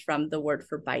pizza comes from the word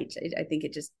for bite. I think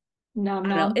it just Nom I don't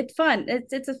know, nom. it's fun.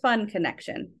 It's a fun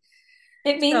connection.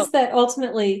 It means So that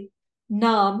ultimately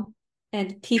nom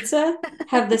and pizza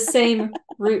have the same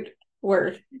root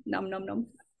word. nom nom nom.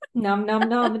 Nom nom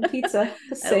nom and pizza,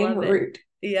 the I same love it. root.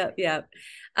 Yep.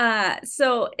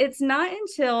 So it's not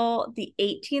until the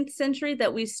 18th century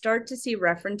that we start to see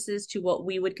references to what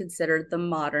we would consider the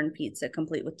modern pizza,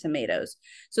 complete with tomatoes.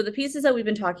 So the pizzas that we've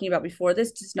been talking about before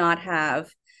this does not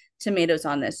have tomatoes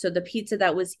on this. So the pizza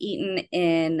that was eaten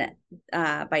in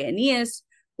by Aeneas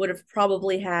would have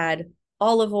probably had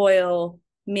olive oil,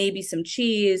 maybe some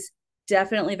cheese,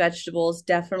 definitely vegetables,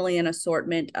 definitely an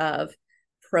assortment of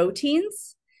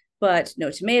proteins, but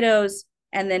no tomatoes.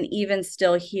 And then even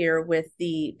still here with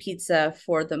the pizza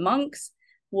for the monks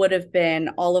would have been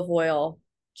olive oil,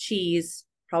 cheese,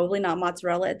 probably not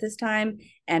mozzarella at this time,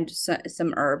 and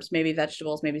some herbs, maybe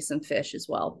vegetables, maybe some fish as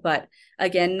well. But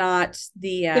again, not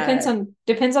the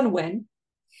depends on when,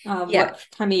 what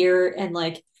time of year, and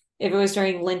like if it was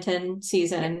during Lenten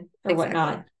season or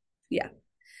whatnot. Yeah,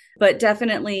 but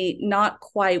definitely not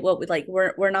quite what we like.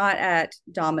 We're not at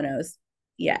Domino's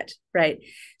yet, right?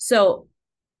 So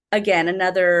again,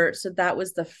 so that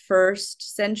was the 1st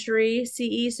century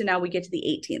CE. So now we get to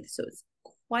the 18th. So it's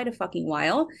quite a fucking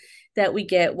while that we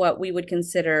get what we would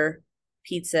consider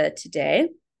pizza today.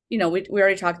 You know, we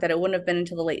already talked that it wouldn't have been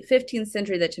until the late 15th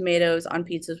century that tomatoes on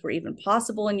pizzas were even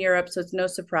possible in Europe. So it's no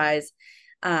surprise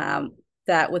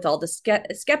that with all the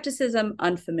skepticism,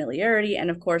 unfamiliarity, and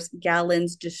of course,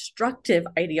 Galen's destructive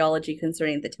ideology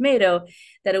concerning the tomato,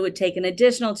 that it would take an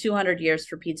additional 200 years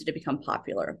for pizza to become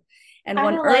popular. And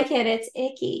I don't like it. It's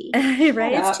icky.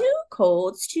 Right? It's too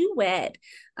cold. It's too wet.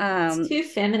 It's too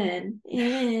feminine.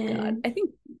 God, I think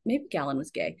maybe Galen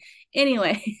was gay.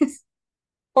 Anyways.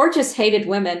 Or just hated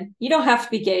women. You don't have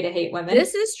to be gay to hate women.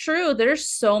 This is true. There's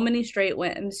so many straight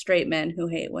men who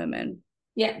hate women.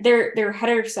 Yeah, they're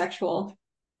heterosexual.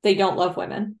 They don't love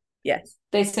women. Yes.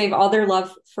 They save all their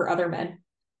love for other men.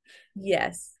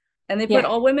 Yes. And they put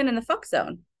all women in the fuck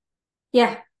zone.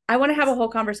 Yeah. I want to have a whole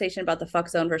conversation about the fuck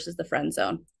zone versus the friend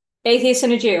zone. Atheist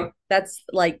and a Jew. That's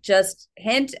like just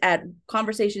hint at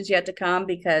conversations yet to come,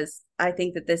 because I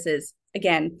think that this is,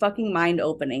 again, fucking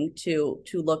mind-opening to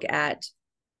look at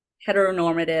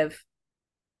heteronormative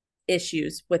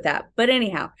issues with that. But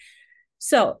anyhow,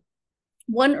 so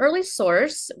one early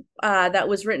source that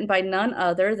was written by none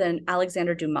other than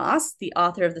Alexander Dumas, the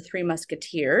author of The Three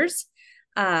Musketeers,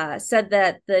 said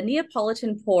that the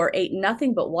Neapolitan poor ate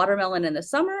nothing but watermelon in the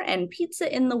summer and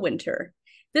pizza in the winter.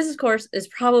 This, of course, is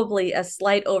probably a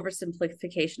slight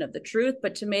oversimplification of the truth,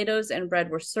 but tomatoes and bread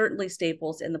were certainly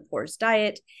staples in the poor's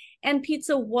diet, and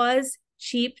pizza was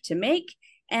cheap to make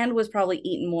and was probably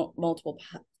eaten multiple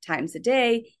times a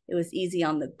day. It was easy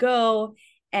on the go,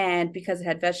 and because it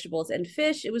had vegetables and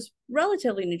fish, it was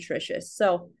relatively nutritious.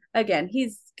 So again,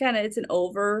 it's an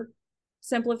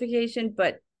oversimplification,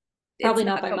 but probably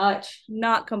not by much.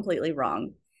 Not completely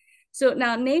wrong. So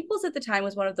now Naples at the time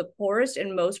was one of the poorest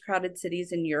and most crowded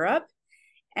cities in Europe.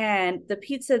 And the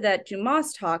pizza that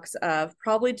Dumas talks of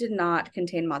probably did not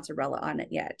contain mozzarella on it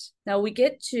yet. Now we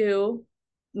get to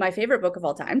my favorite book of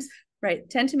all times, right?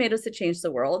 10 Tomatoes That Changed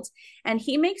the World. And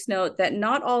he makes note that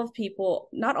not all of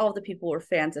the people were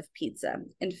fans of pizza.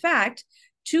 In fact,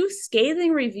 2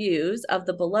 scathing reviews of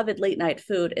the beloved late night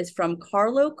food is from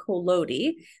Carlo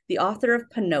Collodi, the author of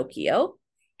Pinocchio,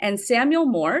 and Samuel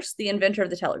Morse, the inventor of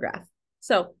the telegraph.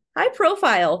 So high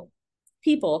profile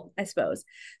people, I suppose.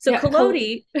 So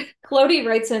Collodi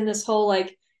writes in this whole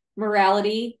like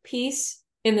morality piece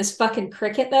in this fucking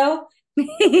cricket though.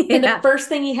 And the first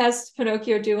thing he has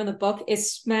Pinocchio do in the book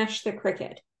is smash the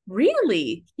cricket.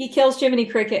 Really? He kills Jiminy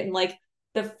Cricket in like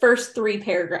the first 3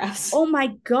 paragraphs. Oh my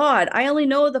God. I only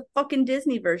know the fucking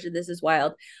Disney version. This is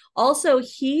wild. Also,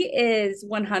 he is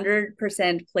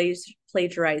 100%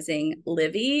 plagiarizing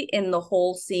Livy in the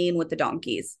whole scene with the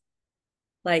donkeys.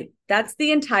 Like, that's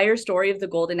the entire story of the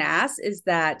Golden Ass, is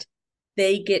that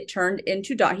he gets turned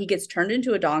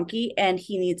into a donkey, and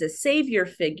he needs a savior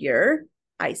figure,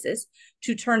 Isis,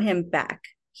 to turn him back.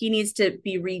 He needs to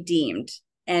be redeemed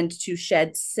and to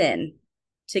shed sin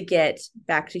to get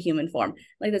back to human form.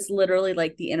 Like, that's literally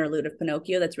like the interlude of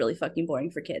Pinocchio. That's really fucking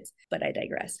boring for kids, but I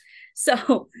digress.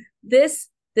 So this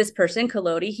person,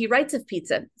 Collodi, he writes of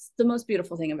pizza. It's the most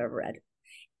beautiful thing I've ever read.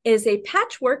 is a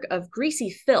patchwork of greasy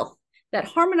filth that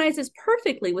harmonizes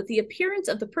perfectly with the appearance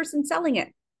of the person selling it.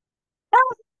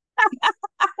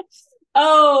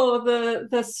 Oh,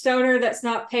 the stoner that's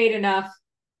not paid enough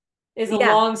is a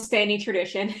long-standing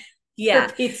tradition for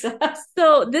pizza.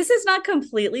 So this is not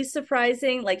completely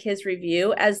surprising, like his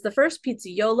review, as the first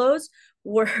pizzaiolos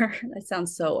were, that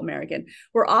sounds so American,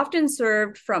 were often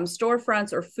served from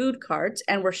storefronts or food carts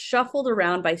and were shuffled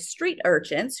around by street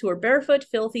urchins who were barefoot,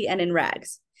 filthy, and in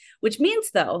rags. Which means,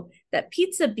 though, that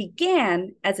pizza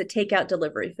began as a takeout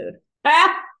delivery food.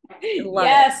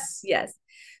 Yes. Yes.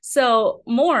 So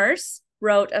Morse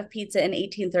wrote of pizza in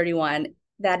 1831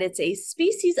 that it's a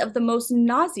species of the most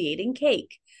nauseating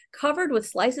cake, covered with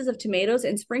slices of tomatoes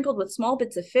and sprinkled with small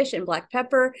bits of fish and black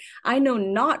pepper. I know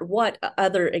not what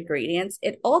other ingredients.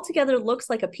 It altogether looks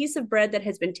like a piece of bread that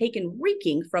has been taken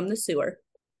reeking from the sewer.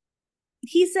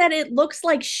 He said it looks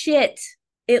like shit.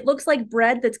 It looks like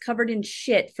bread that's covered in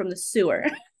shit from the sewer.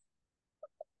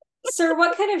 Sir,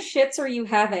 what kind of shits are you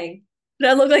having?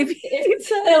 That look like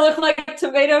pizza. They look like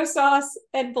tomato sauce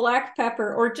and black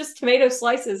pepper, or just tomato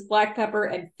slices, black pepper,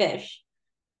 and fish.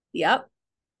 Yep.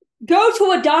 Go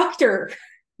to a doctor.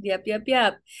 Yep.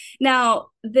 Now,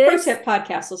 this pro tip,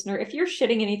 podcast listener, if you're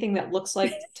shitting anything that looks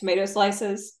like tomato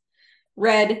slices,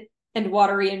 red and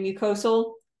watery and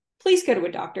mucosal, please go to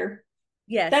a doctor.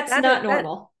 Yes, that's not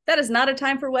normal. That is not a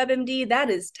time for WebMD. That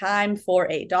is time for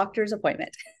a doctor's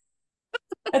appointment.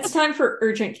 That's time for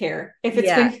urgent care. If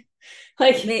it's been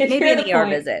like maybe an ER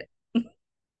visit.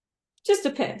 Just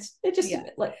depends. It just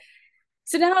like.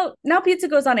 So now pizza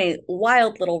goes on a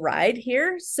wild little ride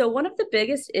here. So one of the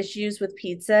biggest issues with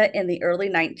pizza in the early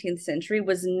 19th century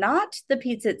was not the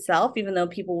pizza itself, even though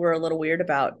people were a little weird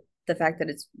about the fact that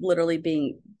it's literally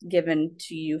being given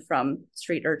to you from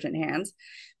street urchin hands,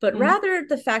 but rather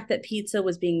the fact that pizza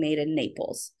was being made in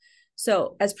Naples.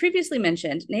 So as previously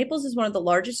mentioned, Naples is one of the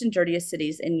largest and dirtiest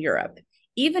cities in Europe.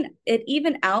 It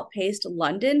even outpaced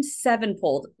London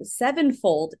sevenfold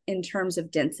in terms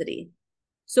of density.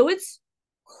 So it's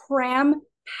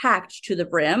cram-packed to the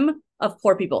brim of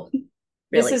poor people.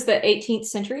 Really. This is the 18th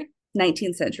century?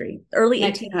 19th century, early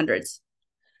 1800s.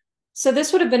 So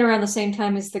this would have been around the same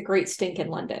time as the Great Stink in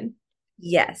London.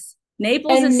 Yes.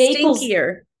 Naples is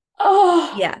stinkier.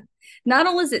 Oh. Yeah. Not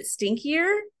only is it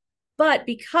stinkier, but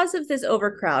because of this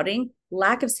overcrowding,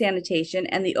 lack of sanitation,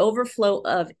 and the overflow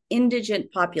of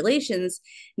indigent populations,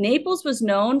 Naples was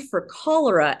known for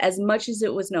cholera as much as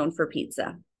it was known for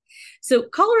pizza. So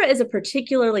cholera is a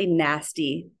particularly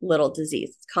nasty little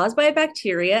disease. It's caused by a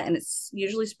bacteria, and it's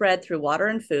usually spread through water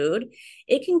and food.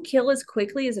 It can kill as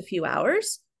quickly as a few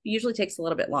hours. It usually takes a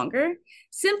little bit longer.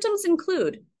 Symptoms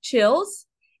include chills,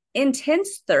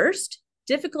 intense thirst,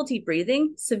 difficulty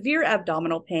breathing, severe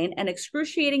abdominal pain, and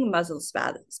excruciating muscle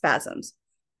spasms.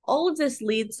 All of this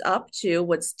leads up to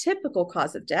what's typical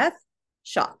cause of death,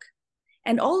 shock.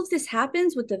 And all of this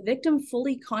happens with the victim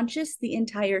fully conscious the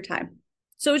entire time.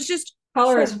 So it's just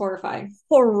cholera is horrifying,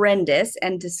 horrendous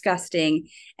and disgusting.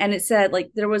 And it said,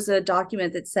 like, there was a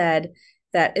document that said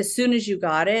that as soon as you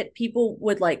got it, people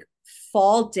would like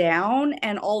fall down,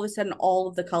 and all of a sudden, all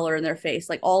of the color in their face,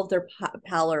 like all of their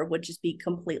pallor, would just be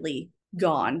completely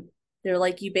gone. They're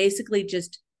like, you basically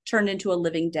just turned into a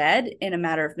living dead in a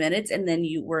matter of minutes, and then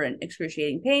you were in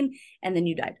excruciating pain, and then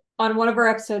you died. On one of our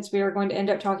episodes, we were going to end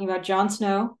up talking about Jon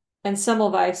Snow and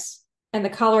Semmelweis and the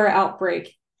cholera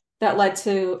outbreak that led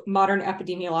to modern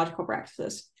epidemiological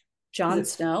practices. Jon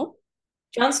Snow?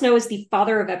 Jon Snow is the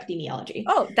father of epidemiology.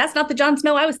 Oh, that's not the Jon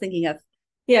Snow I was thinking of.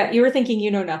 Yeah, you were thinking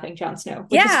you know nothing, Jon Snow.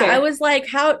 Yeah, I was like,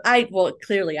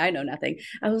 clearly I know nothing.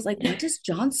 I was like, what does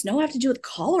Jon Snow have to do with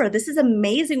cholera? This is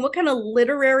amazing. What kind of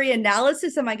literary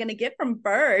analysis am I going to get from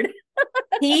Bird?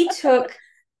 He took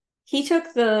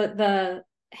the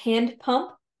hand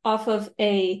pump off of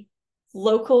a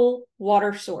local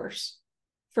water source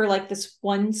for like this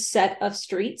one set of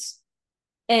streets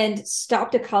and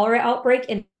stopped a cholera outbreak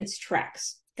in its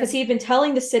tracks. Because he had been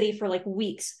telling the city for like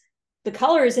weeks, the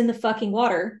cholera is in the fucking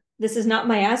water. This is not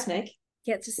miasmic.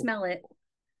 Get to smell it.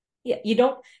 Yeah, you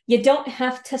don't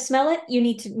have to smell it. You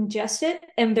need to ingest it,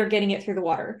 and they're getting it through the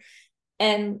water.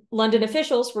 And London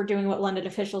officials were doing what London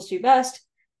officials do best.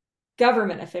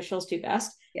 Government officials do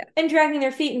best. Yeah. And dragging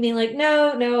their feet and being like,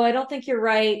 no, I don't think you're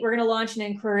right. We're going to launch an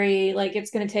inquiry. Like,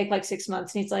 it's going to take like 6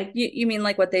 months. And he's like, you mean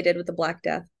like what they did with the Black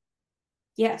Death?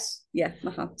 Yes. Yeah.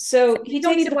 So you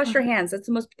don't need to wash your hands. That's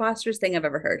the most preposterous thing I've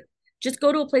ever heard. Just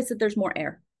go to a place that there's more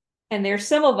air. And there's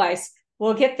Semmelweis.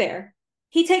 We'll get there.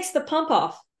 He takes the pump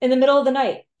off in the middle of the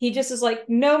night. He just is like,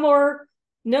 no more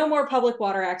public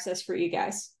water access for you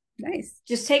guys. Nice.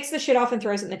 Just takes the shit off and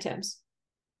throws it in the Thames.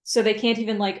 So they can't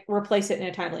even like replace it in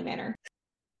a timely manner.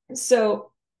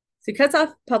 So So he cuts off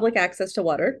public access to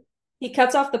water. he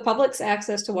cuts off the public's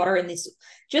access to water in this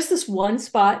one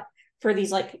spot for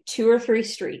these like 2 or 3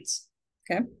 streets.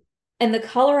 Okay. And the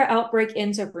cholera outbreak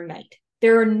ends overnight.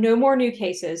 There are no more new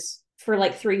cases for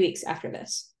like 3 weeks after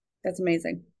this. That's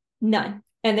amazing. None.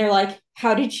 And they're like,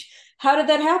 how did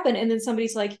that happen? And then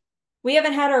somebody's like, we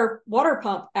haven't had our water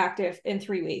pump active in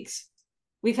 3 weeks.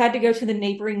 We've had to go to the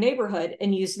neighboring neighborhood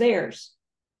and use theirs,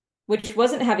 which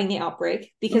wasn't having the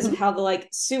outbreak because of how the like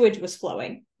sewage was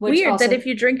flowing. Which Weird also, that if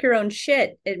you drink your own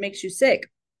shit, it makes you sick.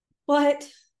 what?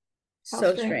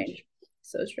 So strange.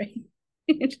 So strange.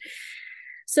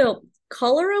 So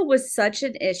cholera was such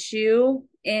an issue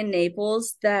in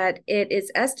Naples that it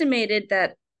is estimated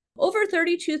that over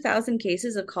 32,000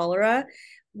 cases of cholera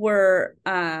were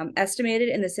estimated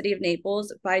in the city of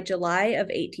Naples by July of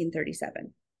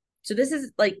 1837. So this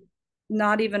is like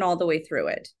not even all the way through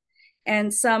it.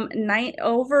 And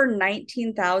over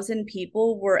 19,000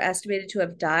 people were estimated to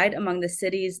have died among the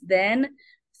city's then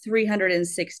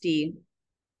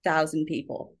 360,000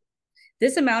 people.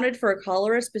 This amounted for a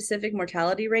cholera specific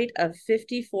mortality rate of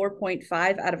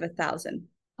 54.5 out of 1,000.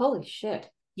 Holy shit.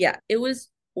 Yeah, it was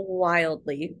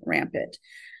wildly rampant.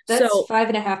 That's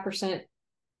 5.5%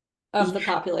 of the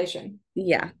population.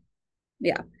 Yeah.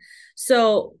 Yeah.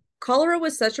 So cholera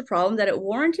was such a problem that it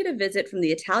warranted a visit from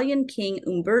the Italian king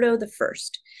Umberto I.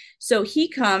 So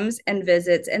he comes and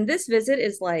visits, and this visit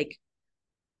is like,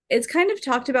 it's kind of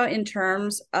talked about in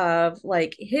terms of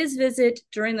like his visit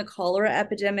during the cholera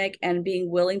epidemic and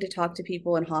being willing to talk to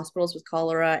people in hospitals with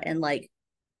cholera and like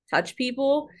touch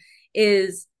people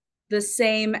is the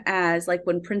same as like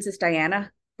when Princess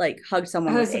Diana like hugged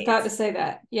someone. I was about to say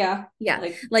that. Yeah. Yeah.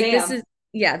 Like damn.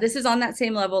 this is on that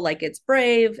same level. Like it's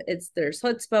brave, there's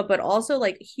chutzpah, but also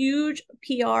like huge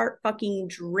PR fucking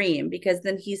dream because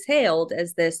then he's hailed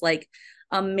as this like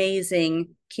amazing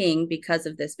king because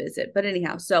of this visit. But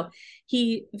anyhow, so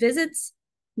he visits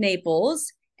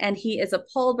Naples and he is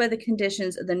appalled by the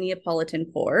conditions of the Neapolitan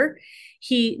poor.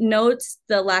 He notes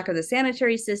the lack of the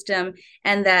sanitary system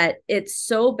and that it's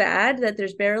so bad that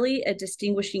there's barely a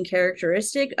distinguishing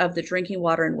characteristic of the drinking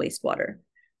water and wastewater.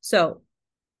 So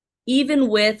even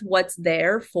with what's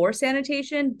there for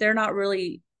sanitation, they're not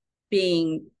really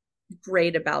being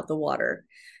great about the water.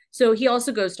 So he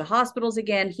also goes to hospitals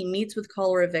again. He meets with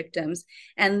cholera victims.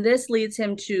 And this leads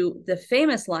him to the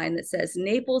famous line that says,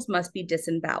 Naples must be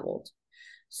disemboweled.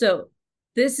 So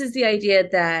this is the idea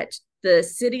that the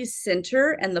city's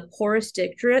center and the poorest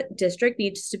district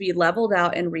needs to be leveled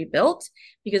out and rebuilt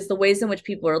because the ways in which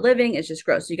people are living is just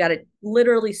gross. So you got to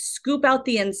literally scoop out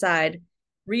the inside,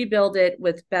 rebuild it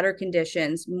with better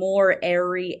conditions, more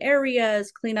airy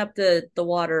areas, clean up the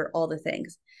water, all the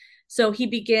things. So he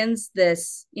begins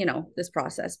this, this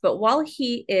process. But while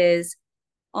he is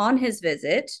on his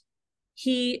visit,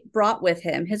 he brought with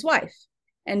him his wife.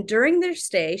 And during their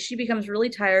stay, she becomes really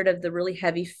tired of the really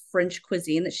heavy French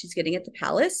cuisine that she's getting at the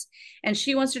palace. And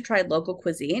she wants to try local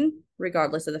cuisine,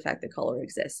 regardless of the fact that cholera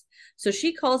exists. So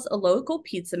she calls a local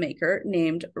pizza maker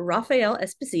named Rafael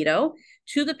Esposito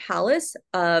to the palace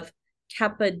of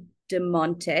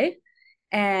Capodimonte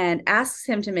and asks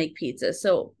him to make pizza.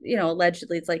 So,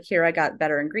 allegedly it's like, here, I got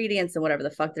better ingredients than whatever the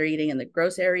fuck they're eating in the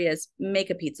gross areas. Make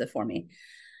a pizza for me.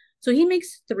 So he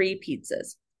makes 3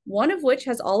 pizzas, one of which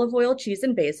has olive oil, cheese,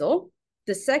 and basil.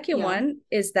 The second one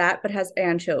is that, but has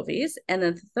anchovies. And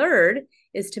then the third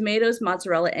is tomatoes,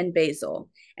 mozzarella, and basil.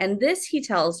 And this, he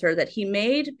tells her that he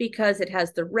made because it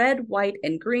has the red, white,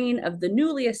 and green of the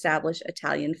newly established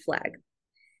Italian flag.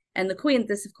 And the queen,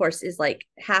 this, of course, is like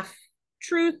half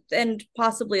truth and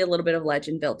possibly a little bit of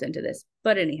legend built into this.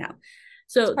 But anyhow,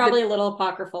 so it's probably a little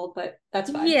apocryphal, but that's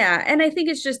fine. Yeah. And I think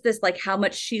it's just this, like, how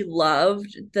much she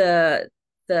loved the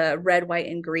red, white,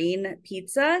 and green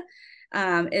pizza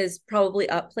is probably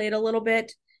upplayed a little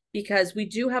bit because we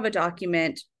do have a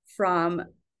document from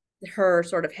her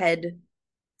sort of head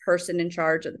person in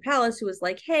charge of the palace who was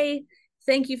like, hey,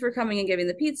 thank you for coming and giving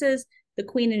the pizzas. The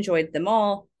queen enjoyed them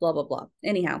all, blah, blah, blah.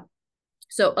 Anyhow,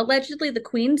 so allegedly the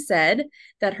queen said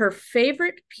that her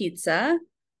favorite pizza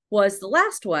was the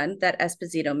last one that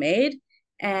Esposito made,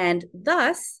 and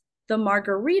thus the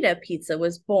margarita pizza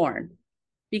was born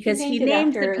because he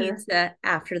named the pizza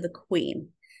after the queen.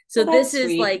 So this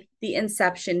is like the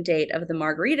inception date of the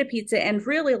margarita pizza and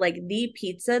really like the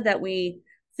pizza that we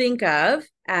think of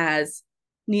as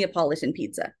Neapolitan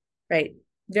pizza, right?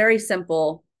 Very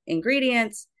simple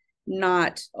ingredients,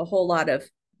 not a whole lot of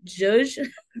zhuzh,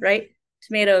 right?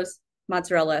 Tomatoes,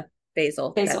 mozzarella,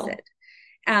 basil. That's it.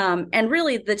 And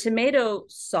really the tomato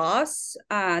sauce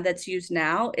that's used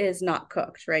now is not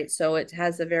cooked, right? So it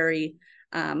has a very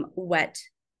wet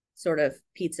sort of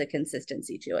pizza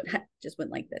consistency to it. Just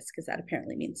went like this because that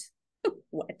apparently means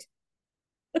wet.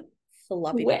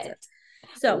 Floppy pizza.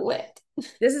 So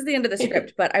this is the end of the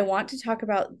script, but I want to talk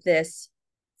about this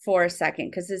for a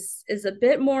second because this is a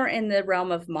bit more in the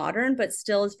realm of modern, but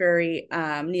still is very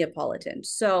Neapolitan.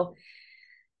 So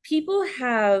people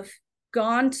have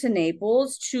gone to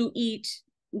Naples to eat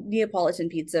Neapolitan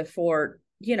pizza for,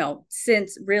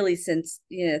 since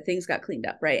things got cleaned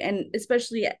up, right? And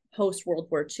especially post World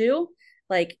War II,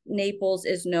 like Naples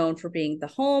is known for being the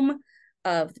home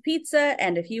of the pizza.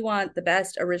 And if you want the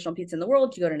best original pizza in the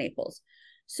world, you go to Naples.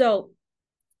 So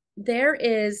there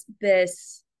is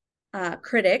this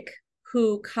critic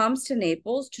who comes to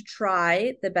Naples to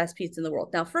try the best pizza in the world.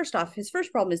 Now, first off, his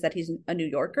first problem is that he's a New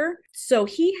Yorker. So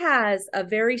he has a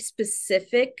very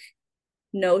specific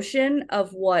notion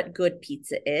of what good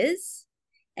pizza is.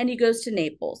 And he goes to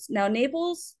Naples. Now,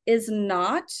 Naples is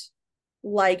not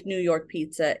like New York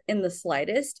pizza in the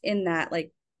slightest, in that,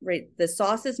 like, right, the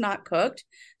sauce is not cooked.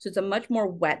 So it's a much more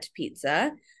wet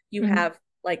pizza. You have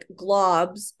like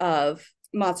globs of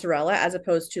mozzarella as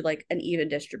opposed to like an even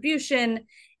distribution.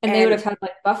 And they would have had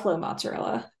like buffalo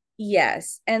mozzarella.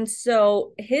 Yes. And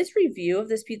so his review of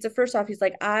this pizza, first off, he's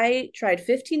like, I tried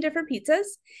 15 different pizzas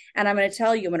and I'm going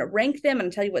to rank them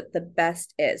and tell you what the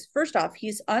best is. First off,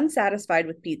 he's unsatisfied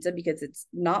with pizza because it's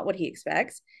not what he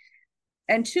expects.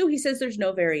 And two, he says there's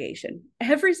no variation.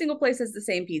 Every single place has the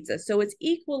same pizza. So it's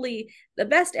equally the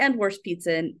best and worst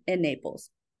pizza in Naples.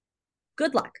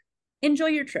 Good luck. Enjoy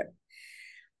your trip.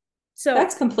 So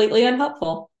that's completely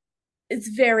unhelpful. It's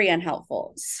very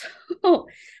unhelpful. So,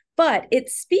 but it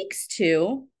speaks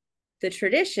to the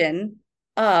tradition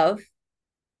of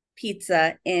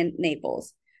pizza in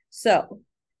Naples. So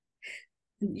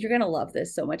you're going to love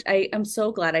this so much. I'm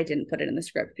so glad I didn't put it in the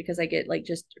script because I get like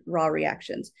just raw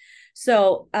reactions.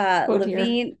 So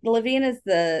Levine is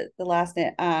the last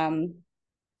name.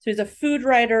 So he's a food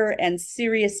writer and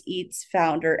Serious Eats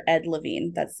founder, Ed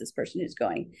Levine. That's this person who's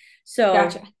going. So,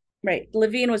 gotcha. Right.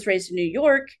 Levine was raised in New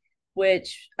York,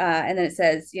 which, and then it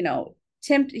says,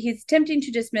 he's tempting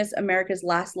to dismiss America's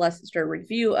lackluster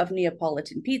review of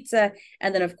Neapolitan pizza.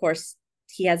 And then, of course,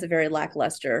 he has a very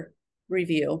lackluster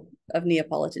review of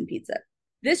Neapolitan pizza.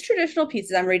 This traditional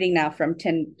pizza, I'm reading now from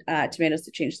 10 Tomatoes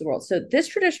to Change the World. So this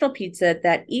traditional pizza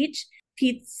that each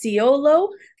pizziolo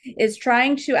is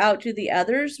trying to outdo the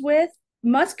others with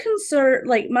must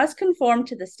conform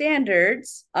to the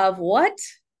standards of what?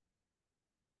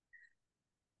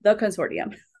 The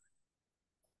consortium.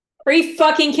 Are you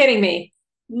fucking kidding me?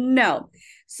 No.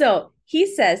 So he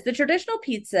says the traditional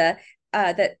pizza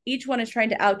that each one is trying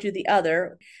to outdo the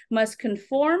other must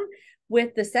conform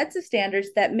with the sets of standards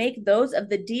that make those of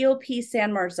the DOP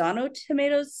San Marzano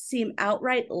tomatoes seem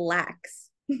outright lax.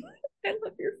 I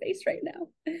love your face right now.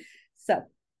 So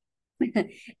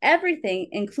everything,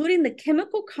 including the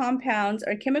chemical compounds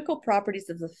or chemical properties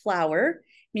of the flour,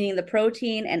 meaning the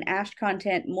protein and ash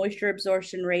content, moisture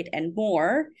absorption rate, and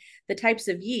more, the types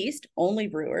of yeast, only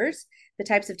brewers, the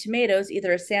types of tomatoes,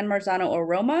 either a San Marzano or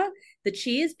Roma, the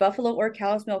cheese, buffalo or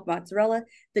cow's milk mozzarella,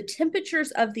 the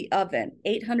temperatures of the oven,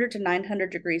 800 to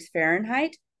 900 degrees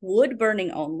Fahrenheit, wood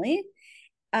burning only,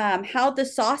 how the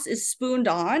sauce is spooned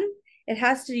on. It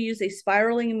has to use a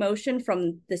spiraling motion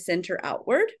from the center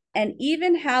outward, and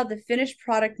even how the finished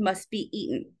product must be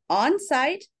eaten on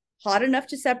site, hot enough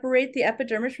to separate the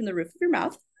epidermis from the roof of your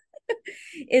mouth,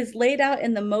 is laid out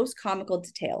in the most comical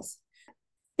details.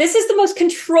 This is the most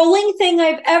controlling thing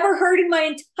I've ever heard in my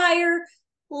entire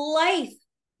life.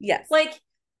 Yes. Like,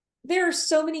 there are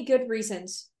so many good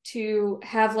reasons to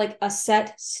have like a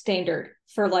set standard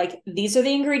for like, these are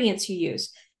the ingredients you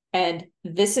use and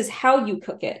this is how you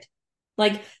cook it.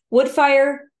 Like wood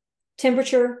fire,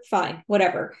 temperature, fine,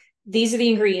 whatever. These are the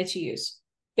ingredients you use.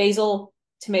 Basil,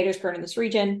 tomatoes grown in this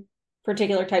region,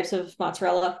 particular types of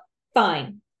mozzarella,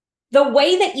 fine. The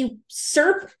way that you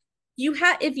serve,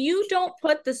 if you don't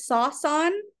put the sauce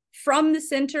on from the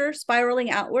center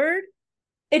spiraling outward,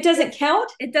 it doesn't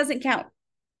count. It doesn't count.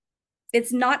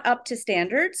 It's not up to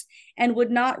standards and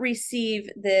would not receive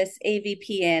this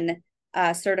AVPN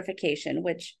certification,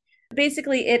 which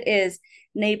basically it is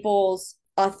Naples'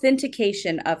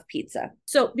 authentication of pizza.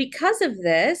 So because of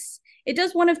this, it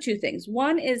does one of two things.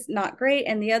 One is not great,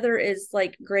 and the other is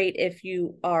like great if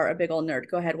you are a big old nerd.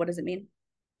 Go ahead. What does it mean?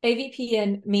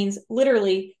 AVPN means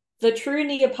literally the True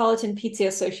Neapolitan Pizza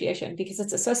Association, because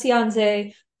it's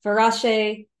Associazione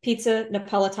Verace Pizza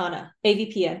Napolitana,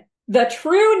 AVPN. The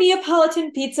True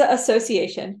Neapolitan Pizza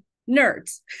Association.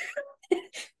 Nerds.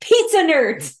 Pizza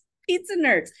nerds. Pizza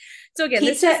nerds. So again,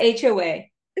 Pizza HOA.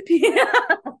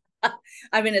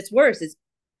 I mean, it's worse. It's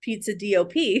Pizza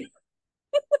DOP.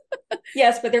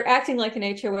 Yes, but they're acting like an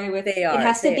HOA with They it are.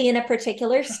 has to be in a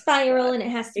particular spiral and it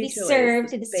has to be HOA is served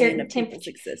the at a bane certain of people's temperature.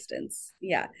 existence.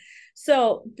 Yeah.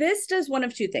 So this does one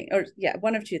of two things,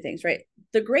 right?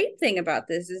 The great thing about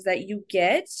this is that you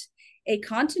get a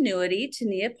continuity to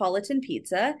Neapolitan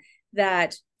pizza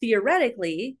that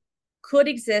theoretically could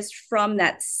exist from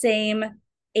that same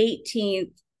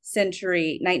 18th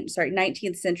century,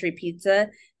 19th century pizza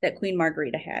that Queen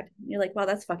Margherita had. You're like, wow,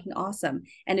 that's fucking awesome.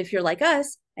 And if you're like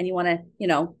us and you want to,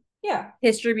 Yeah.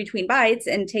 history between bites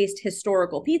and taste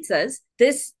historical pizzas,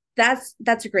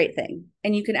 that's a great thing.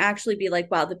 And you can actually be like,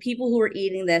 wow, the people who were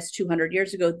eating this 200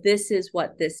 years ago, this is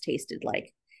what this tasted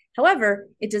like. However,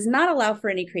 it does not allow for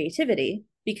any creativity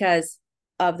because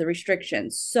of the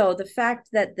restrictions. So the fact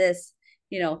that this,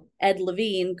 Ed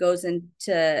Levine goes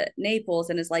into Naples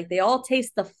and is like, they all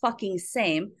taste the fucking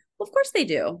same. Well, of course they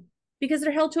do, because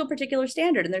they're held to a particular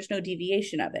standard and there's no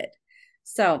deviation of it.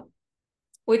 So,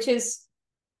 which is,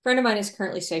 a friend of mine is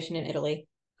currently stationed in Italy.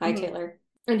 Hi, Taylor.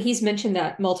 And he's mentioned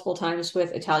that multiple times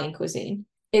with Italian cuisine,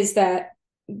 is that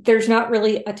there's not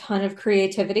really a ton of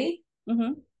creativity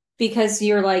because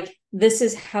you're like, this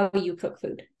is how you cook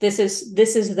food. This is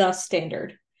the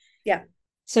standard. Yeah.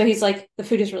 So he's like, the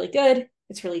food is really good.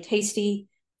 It's really tasty.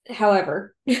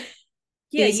 However, yeah,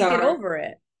 you get over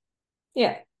it.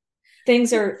 Yeah.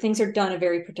 Things are done a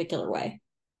very particular way.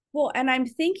 Well, and I'm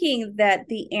thinking that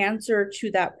the answer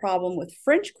to that problem with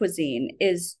French cuisine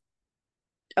is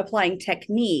applying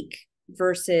technique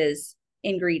versus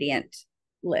ingredient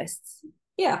lists.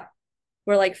 Yeah.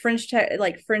 Where like French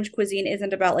cuisine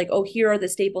isn't about like, oh, here are the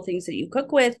staple things that you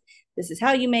cook with. This is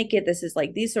how you make it. This is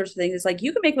like these sorts of things. It's like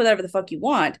you can make whatever the fuck you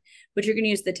want, but you're going to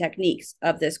use the techniques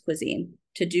of this cuisine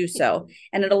to do so.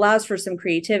 And it allows for some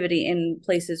creativity in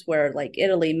places where like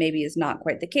Italy maybe is not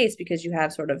quite the case, because you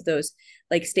have sort of those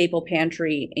like staple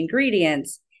pantry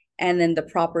ingredients and then the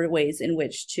proper ways in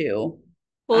which to.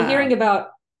 Well, hearing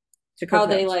about how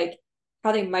they those.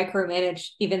 how they micromanage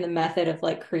even the method of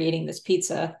like creating this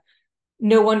pizza.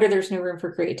 No wonder there's no room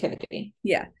for creativity.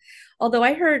 Yeah. Although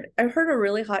I heard a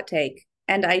really hot take,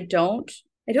 and I don't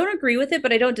agree with it,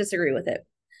 but I don't disagree with it.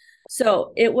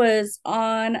 So it was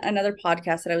on another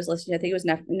podcast that I was listening to. I think it was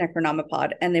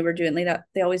Necronomipod, and they were doing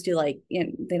they always do like,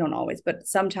 they don't always, but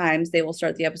sometimes they will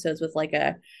start the episodes with like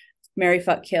a marry,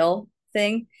 fuck, kill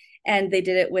thing. And they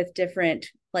did it with different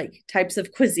like types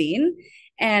of cuisine.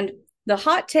 And the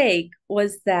hot take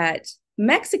was that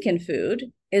Mexican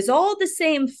food is all the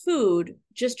same food,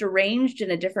 just arranged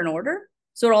in a different order.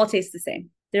 So it all tastes the same.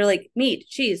 They're like meat,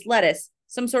 cheese, lettuce,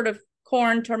 some sort of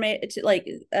corn, tomato, like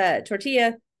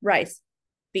tortilla, rice,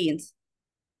 beans.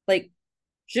 Like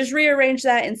just rearrange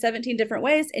that in 17 different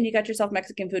ways and you got yourself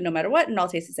Mexican food no matter what, and it all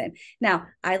tastes the same. Now,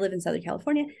 I live in Southern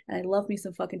California and I love me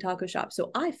some fucking taco shops.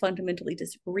 So I fundamentally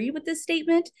disagree with this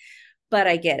statement, but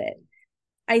I get it.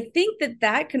 I think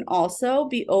that can also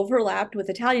be overlapped with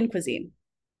Italian cuisine,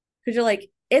 because you're like,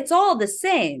 it's all the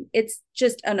same. It's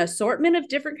just an assortment of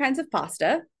different kinds of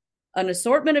pasta, an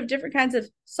assortment of different kinds of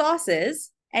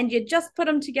sauces, and you just put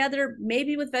them together,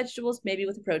 maybe with vegetables, maybe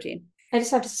with a protein. I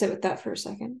just have to sit with that for a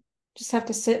second. Just have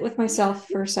to sit with myself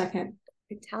for a second.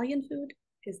 Italian food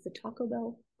is the Taco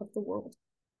Bell of the world.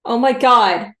 Oh my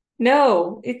God.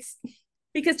 No, it's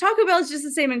because Taco Bell is just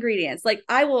the same ingredients. Like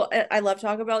I love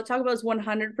Taco Bell. Taco Bell is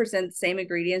 100% the same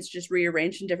ingredients, just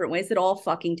rearranged in different ways that all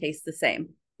fucking taste the same,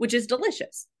 which is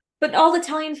delicious. But all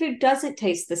Italian food doesn't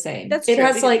taste the same. That's true.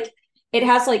 It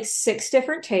has like 6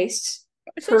 different tastes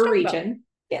per region.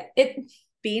 Yeah.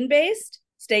 Bean-based,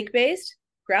 steak-based,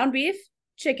 ground beef,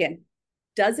 chicken.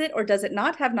 Does it or does it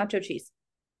not have nacho cheese?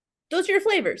 Those are your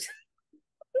flavors.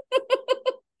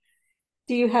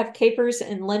 Do you have capers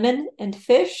and lemon and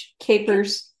fish,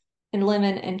 capers and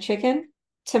lemon and chicken,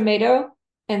 tomato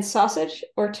and sausage,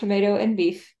 or tomato and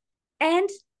beef? And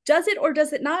does it or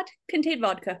does it not contain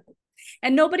vodka?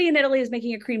 And nobody in Italy is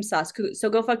making a cream sauce. So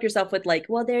go fuck yourself with like,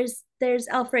 well, there's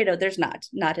Alfredo. There's not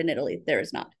in Italy. There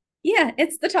is not. Yeah,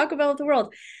 it's the Taco Bell of the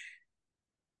world.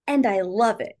 And I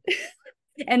love it.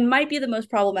 And might be the most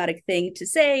problematic thing to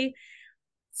say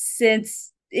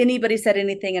since anybody said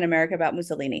anything in America about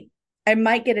Mussolini. I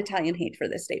might get Italian hate for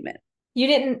this statement. You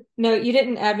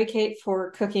didn't advocate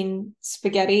for cooking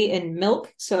spaghetti in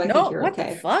milk, so I think you're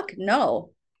okay. What the fuck?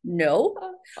 No.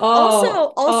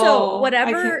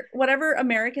 Whatever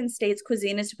American state's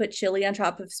cuisine is to put chili on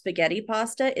top of spaghetti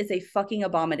pasta is a fucking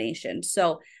abomination.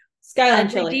 So Skyline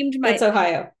chili. That's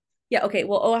Ohio. Yeah, okay.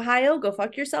 Well, Ohio, go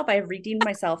fuck yourself. I have redeemed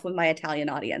myself with my Italian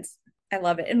audience. I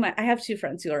love it. And I have 2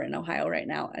 friends who are in Ohio right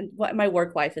now. And my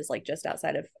work wife is like just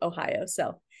outside of Ohio.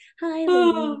 So hi,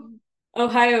 lady.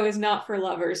 Ohio is not for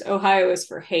lovers. Ohio is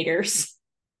for haters.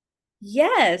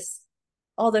 Yes.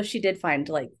 Although she did find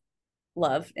like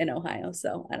love in Ohio.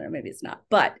 So I don't know, maybe it's not.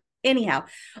 But anyhow,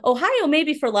 Ohio may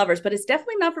be for lovers, but it's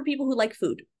definitely not for people who like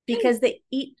food because they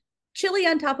eat chili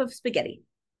on top of spaghetti.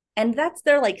 And that's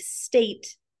their like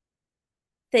state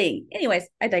thing. Anyways,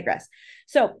 I digress.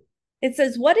 So it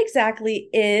says, what exactly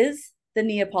is the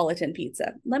Neapolitan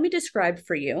pizza? Let me describe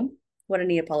for you what a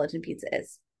Neapolitan pizza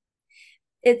is.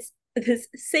 It's this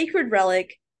sacred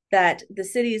relic that the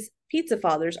city's pizza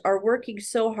fathers are working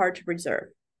so hard to preserve,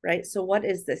 right? So, what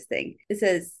is this thing? It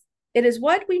says, it is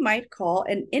what we might call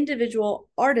an individual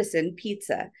artisan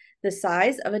pizza, the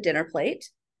size of a dinner plate,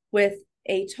 with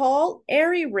a tall,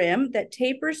 airy rim that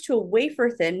tapers to a wafer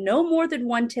thin, no more than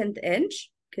 1/10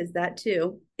 inch, because that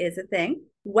too is a thing,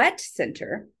 wet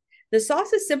center. The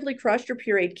sauce is simply crushed or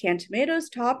pureed canned tomatoes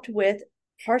topped with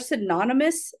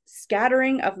parsimonious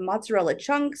scattering of mozzarella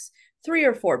chunks, 3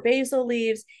 or 4 basil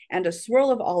leaves, and a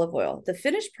swirl of olive oil. The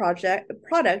finished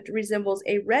product resembles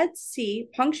a red sea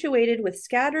punctuated with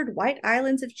scattered white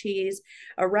islands of cheese,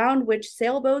 around which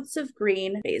sailboats of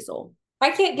green basil.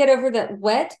 I can't get over that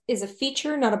wet is a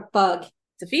feature, not a bug.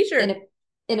 It's a feature.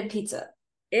 In a pizza.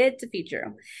 It's a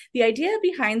feature. The idea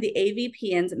behind the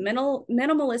AVPN's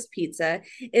minimalist pizza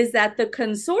is that the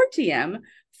consortium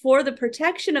for the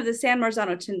protection of the San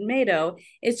Marzano tomato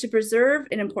is to preserve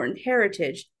an important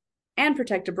heritage and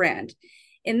protect a brand.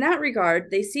 In that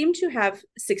regard, they seem to have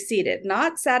succeeded.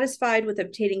 Not satisfied with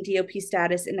obtaining DOP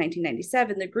status in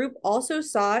 1997, the group also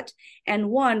sought and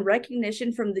won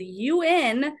recognition from the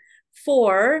UN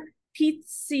for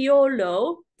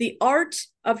Pizzaiolo, the art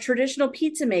of traditional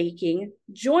pizza making,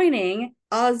 joining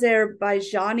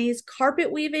Azerbaijani's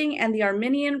carpet weaving and the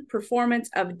Armenian performance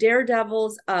of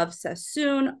Daredevils of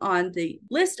Sassoon on the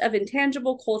list of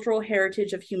intangible cultural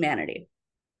heritage of humanity.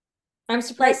 I'm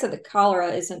surprised that the cholera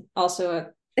isn't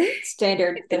also a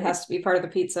standard that has to be part of the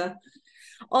pizza.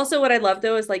 Also, what I love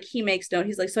though is like he makes note.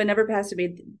 He's like, so I never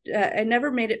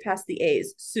made it past the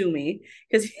A's. Sue me,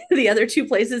 because the other 2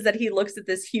 places that he looks at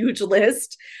this huge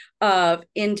list of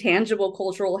intangible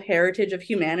cultural heritage of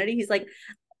humanity, he's like,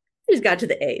 he's got to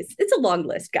the A's. It's a long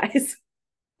list, guys.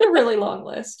 A really long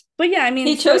list. But yeah, I mean,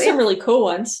 he chose some really cool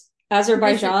ones.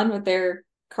 Azerbaijan with their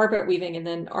carpet weaving, and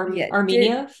then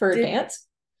Armenia for dance.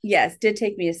 Yes, did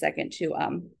take me a second to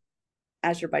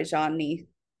Azerbaijani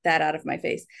that out of my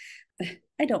face.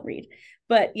 I don't read.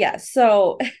 But yeah,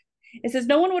 so it says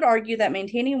no one would argue that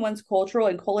maintaining one's cultural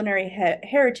and culinary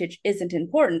heritage isn't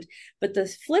important, but the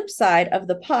flip side of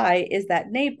the pie is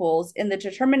that Naples, in the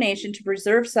determination to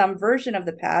preserve some version of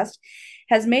the past,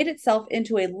 has made itself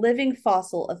into a living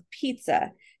fossil of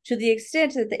pizza, to the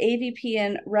extent that the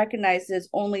AVPN recognizes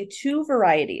only 2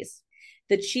 varieties: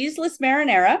 the cheeseless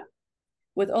marinara,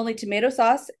 with only tomato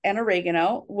sauce and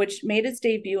oregano, which made its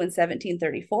debut in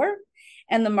 1734,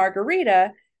 and the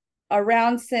margarita,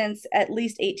 around since at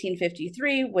least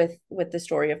 1853, with the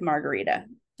story of Margarita,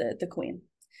 the queen.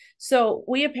 So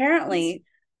we apparently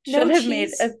should have made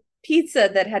a pizza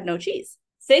that had no cheese.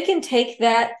 They can take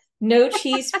that no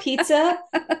cheese pizza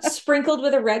sprinkled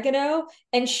with oregano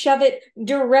and shove it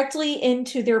directly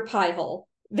into their pie hole,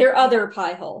 their other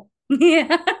pie hole.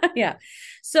 Yeah.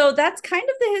 So that's kind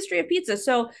of the history of pizza.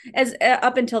 So as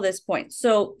up until this point,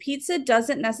 so pizza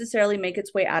doesn't necessarily make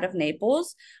its way out of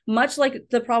Naples, much like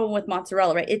the problem with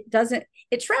mozzarella, right?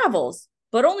 It travels,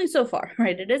 but only so far,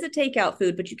 right? It is a takeout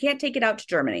food, but you can't take it out to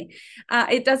Germany.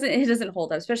 It doesn't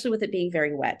hold up, especially with it being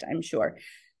very wet, I'm sure.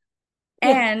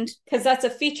 And because that's a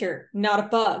feature, not a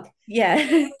bug.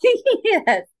 Yeah.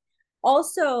 Yes.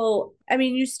 Also, I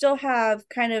mean, you still have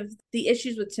kind of the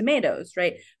issues with tomatoes,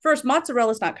 right? First,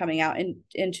 mozzarella is not coming out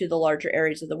into the larger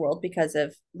areas of the world because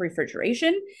of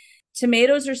refrigeration.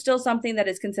 Tomatoes are still something that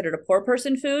is considered a poor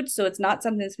person food. So it's not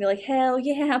something that's gonna be like, hell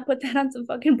yeah, put that on some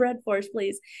fucking bread for us,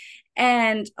 please.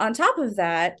 And on top of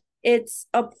that, it's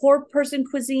a poor person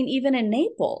cuisine even in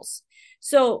Naples.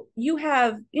 So you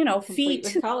have, complete feet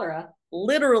with cholera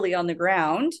literally on the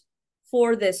ground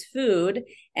for this food.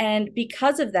 And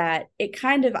because of that, it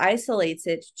kind of isolates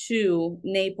it to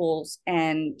Naples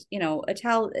and,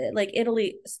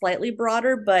 Italy, slightly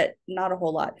broader, but not a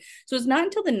whole lot. So it's not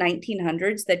until the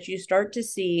 1900s that you start to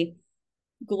see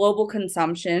global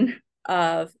consumption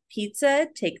of pizza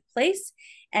take place.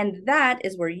 And that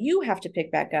is where you have to pick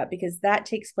back up, because that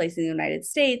takes place in the United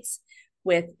States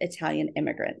with Italian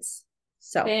immigrants.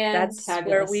 So that's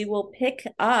where we will pick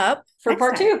up for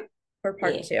part 2. For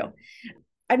part 2.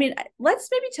 I mean, let's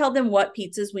maybe tell them what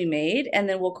pizzas we made, and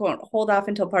then we'll hold off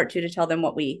until part 2 to tell them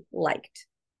what we liked.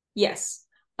 Yes.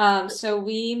 So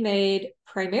we made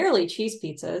primarily cheese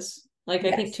pizzas. I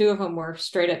think 2 of them were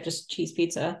straight up just cheese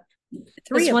pizza.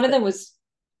 3 of them was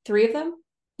 3 of them?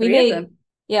 We made them.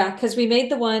 Yeah, because we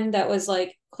made the one that was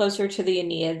like closer to the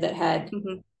Aeneid that had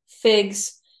Mhm.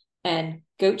 figs and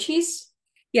goat cheese.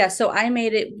 Yeah, so I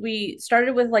made it. We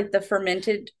started with like the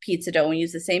fermented pizza dough. We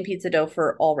use the same pizza dough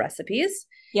for all recipes,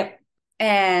 Yep.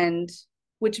 and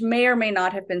which may or may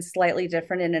not have been slightly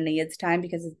different in Aeneid's time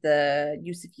because of the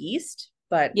use of yeast,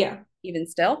 but Yeah. even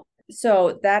still.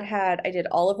 So that had, I did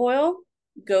olive oil,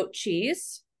 goat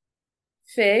cheese,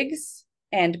 figs,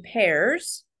 and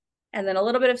pears, and then a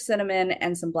little bit of cinnamon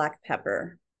and some black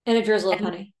pepper. And a drizzle of And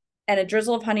honey. and a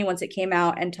drizzle of honey once it came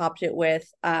out, and topped it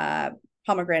with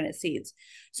pomegranate seeds.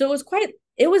 So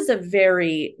it was a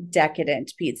very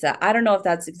decadent pizza. I don't know if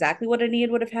that's exactly what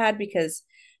Aeneid would have had because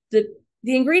the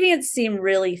the ingredients seem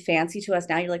really fancy to us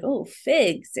now. You're like, oh,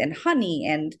 figs and honey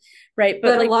and right, but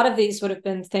But a like, lot of these would have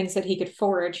been things that he could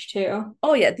forage too.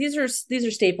 oh yeah, these are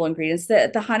staple ingredients.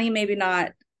 The honey maybe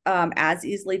not as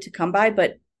easily to come by,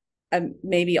 but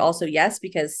maybe also yes,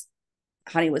 because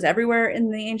honey was everywhere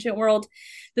in the ancient world.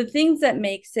 The things that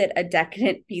makes it a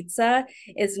decadent pizza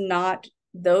is not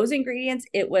those ingredients.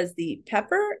 It was the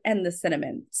pepper and the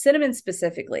cinnamon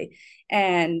specifically.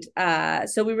 And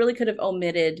so we really could have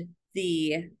omited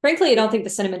the Frankly, I don't think the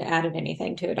cinnamon added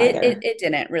anything to it it it, either. it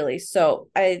didn't really. So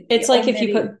I It's like if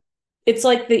you omitting put, it's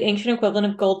like the ancient equivalent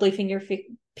of gold leafing your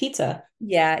pizza.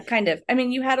 yeah, kind of. I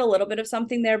mean, you had a little bit of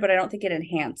something there, but I don't think it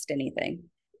enhanced anything.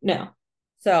 No,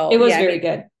 So it was yeah, I very mean,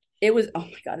 good. it was, oh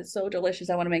my God, it's so delicious.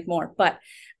 I want to make more. But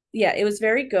yeah, it was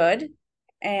very good.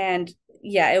 And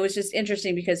yeah, it was just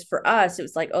interesting because for us, it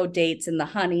was like, oh, dates and the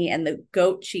honey and the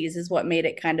goat cheese is what made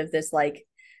it kind of this like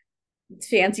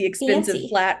fancy, expensive Fancy.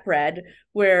 flatbread,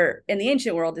 where in the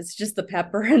ancient world, it's just the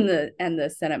pepper and the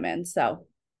cinnamon. So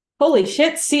Holy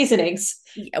shit, seasonings.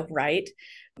 yeah, right.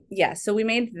 Yeah, so we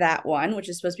made that one, which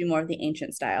is supposed to be more of the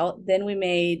ancient style. Then we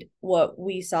made what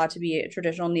we saw to be a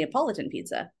traditional Neapolitan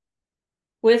pizza.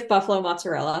 With buffalo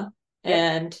mozzarella Yep.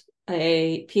 and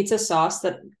a pizza sauce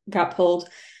that got pulled.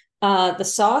 The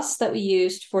sauce that we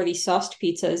used for the sauced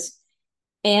pizzas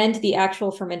and the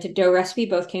actual fermented dough recipe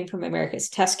both came from America's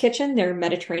Test Kitchen, their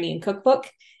Mediterranean cookbook.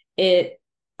 It,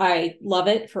 I love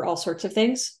it for all sorts of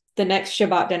things. The next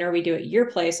Shabbat dinner we do at your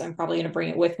place, I'm probably going to bring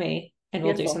it with me and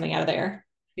we'll do Beautiful. something out of there.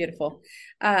 Beautiful.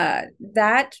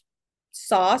 That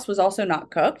sauce was also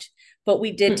not cooked, but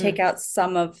we did take Mm-mm. out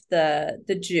some of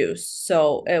the juice.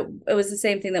 So it was the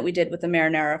same thing that we did with the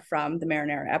marinara from the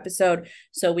marinara episode.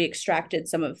 So we extracted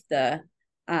some of the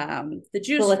The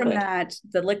juice from liquid. that,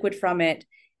 the liquid from it,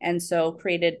 and so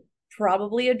created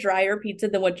probably a drier pizza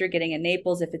than what you're getting in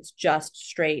Naples if it's just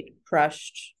straight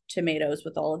crushed tomatoes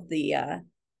with all of the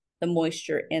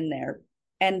moisture in there.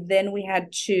 And then we had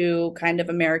two kind of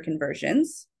American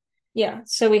versions. Yeah.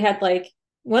 So we had like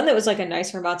one that was like a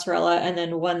nicer mozzarella and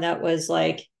then one that was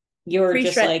like, you're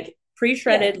just pre-shred like, yeah,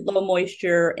 pre-shredded low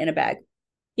moisture in a bag.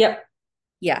 yep,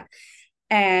 Yeah.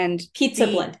 And pizza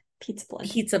the blend. Pizza blend.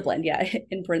 pizza blend, yeah,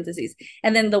 in parentheses.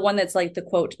 And then the one that's like the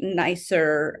quote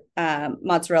nicer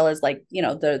mozzarella is like,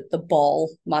 the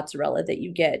ball mozzarella that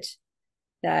you get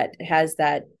that has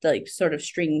that like sort of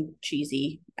string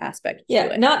cheesy aspect to Yeah,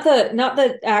 it. not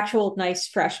the actual nice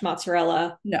fresh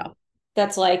mozzarella No.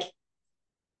 that's like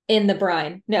in the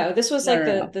brine. No, this was No, like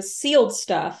no, the sealed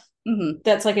stuff no. Mm-hmm.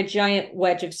 that's like a giant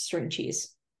wedge of string cheese.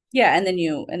 Yeah, and then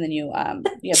you have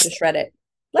to shred it.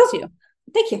 Bless Oh, you.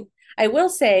 thank you. I will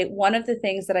say one of the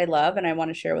things that I love and I want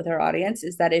to share with our audience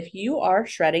is that if you are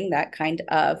shredding that kind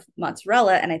of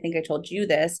mozzarella, and I think I told you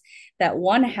this, that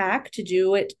one hack to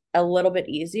do it a little bit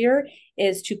easier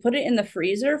is to put it in the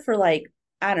freezer for like,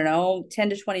 I don't know,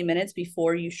 10 to 20 minutes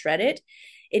before you shred it.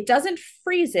 It doesn't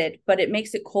freeze it, but it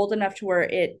makes it cold enough to where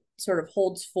it sort of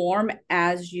holds form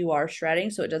as you are shredding.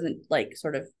 So it doesn't like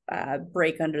sort of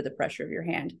break under the pressure of your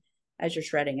hand as you're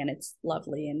shredding. And it's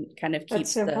lovely and kind of That's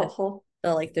keeps so helpful.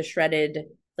 the like the shredded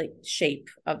like shape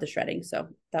of the shredding. So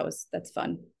that's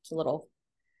fun. It's a little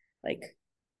like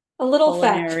A little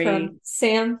fact culinary. from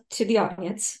Sam to the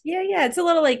audience. Yeah, it's a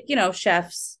little like,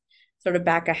 chef's sort of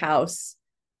back of house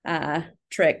uh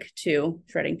trick to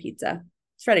shredding pizza.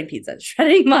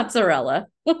 Shredding mozzarella.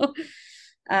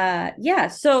 Yeah,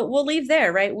 so we'll leave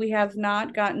there, right? We have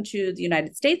not gotten to the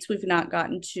United States. We've not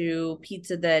gotten to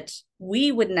pizza that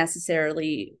we would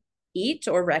necessarily eat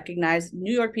or recognize.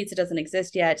 New York pizza doesn't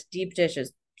exist yet. Deep dish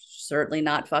is certainly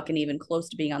not fucking even close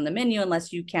to being on the menu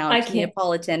unless you I count can't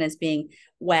Neapolitan as being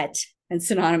wet and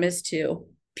synonymous to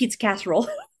pizza casserole.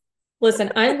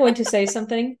 listen. I'm going to say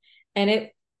something, and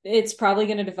it's probably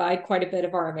going to divide quite a bit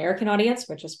of our American audience,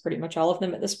 which is pretty much all of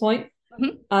them at this point.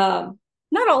 Um,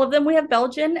 Not all of them. We have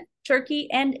Belgian, Turkey,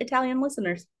 and Italian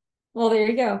listeners. well, there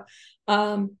you go.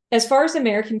 As far as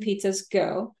American pizzas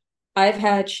go, I've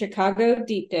had Chicago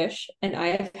deep dish, and I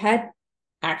have had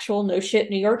actual no shit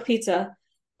New York pizza,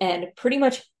 and pretty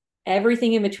much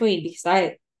everything in between because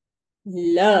I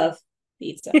love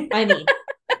pizza. I mean,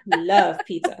 love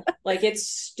pizza. Like, it's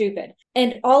stupid.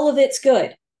 And all of it's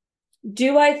good.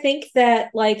 Do I think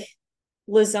that, like,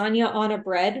 lasagna on a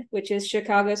bread, which is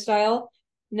Chicago style,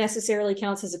 necessarily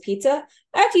counts as a pizza?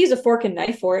 I have to use a fork and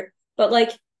knife for it, but,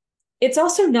 like, it's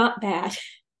also not bad.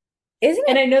 Isn't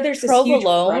And it I know there's this huge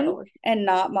provolone rivalry. and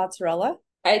not mozzarella?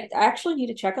 I actually need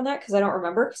to check on that because I don't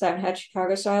remember because I haven't had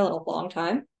Chicago style in a long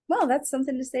time. Well, that's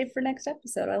something to save for next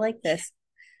episode. I like this.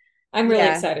 I'm really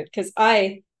Yeah. excited because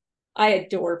I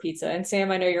adore pizza. And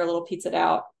Sam, I know you're a little pizzaed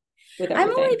out with I'm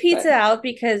everything. only pizza but out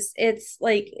because it's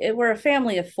like we're a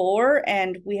family of four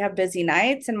and we have busy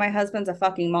nights, and my husband's a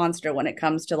fucking monster when it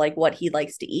comes to like what he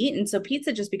likes to eat. And so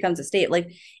pizza just becomes a state.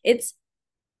 Like, it's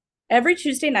every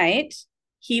Tuesday night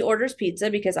he orders pizza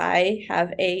because I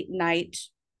have a night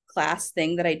class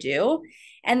thing that I do.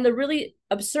 And the really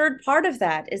absurd part of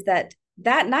that is that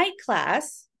night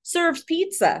class serves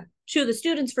pizza to the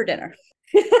students for dinner.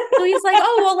 So he's like,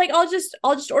 oh, well, like I'll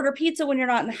just order pizza when you're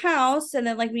not in the house, and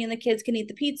then like me and the kids can eat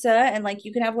the pizza, and like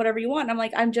you can have whatever you want. And I'm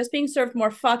like, I'm just being served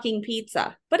more fucking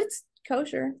pizza, but it's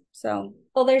kosher. So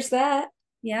well, there's that.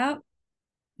 yeah,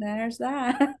 there's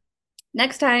that.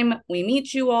 Next time we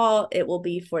meet you all, it will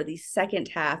be for the second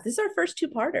half. This is our first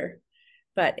two-parter,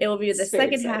 but it will be the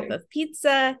second half of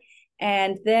pizza.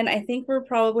 And then I think we're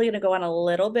probably going to go on a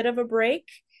little bit of a break.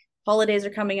 Holidays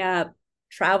are coming up.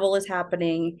 Travel is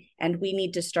happening, and we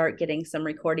need to start getting some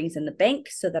recordings in the bank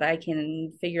so that I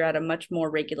can figure out a much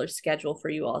more regular schedule for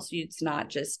you all. So it's not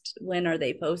just when are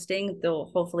they posting.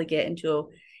 They'll hopefully get into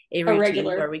a routine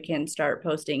where we can start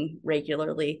posting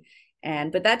regularly.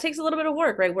 But that takes a little bit of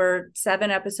work, right? We're 7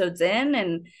 episodes in,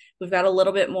 and we've got a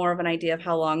little bit more of an idea of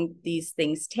how long these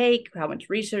things take, how much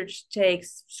research it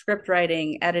takes, script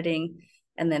writing, editing,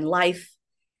 and then life.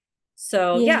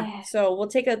 So yeah, so we'll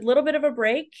take a little bit of a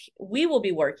break. We will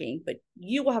be working, but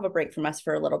you will have a break from us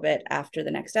for a little bit after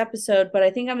the next episode. But I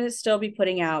think I'm going to still be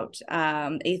putting out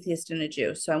Atheist and a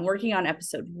Jew. So I'm working on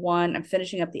episode 1. I'm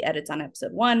finishing up the edits on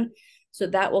episode 1. So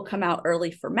that will come out early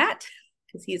for Matt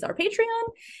because he's our Patreon.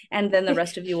 And then the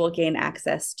rest of you will gain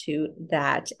access to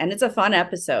that. And it's a fun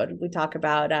episode. We talk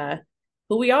about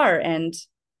who we are and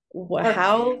what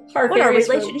our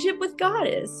relationship with God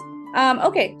is.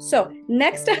 Okay, so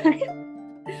next time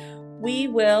we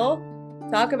will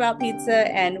talk about pizza,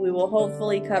 and we will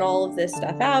hopefully cut all of this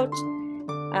stuff out.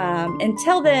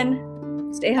 Until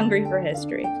then, stay hungry for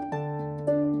history.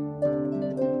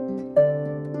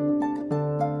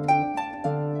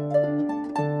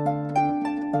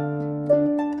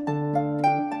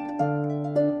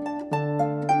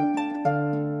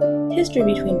 History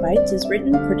Between Bites is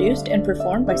written, produced, and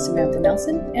performed by Samantha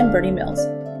Nelson and Bernie Mills.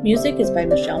 Music is by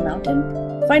Michelle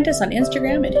Mountain. Find us on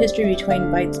Instagram at History Between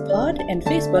Bites Pod and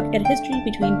Facebook at History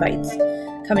Between Bites.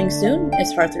 Coming soon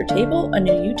is Arthur Table, a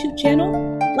new YouTube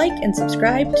channel. Like and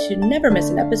subscribe to never miss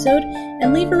an episode,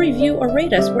 and leave a review or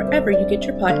rate us wherever you get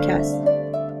your podcasts.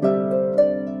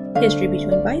 History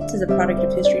Between Bites is a product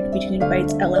of History Between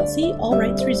Bites LLC, all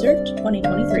rights reserved,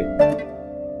 2023.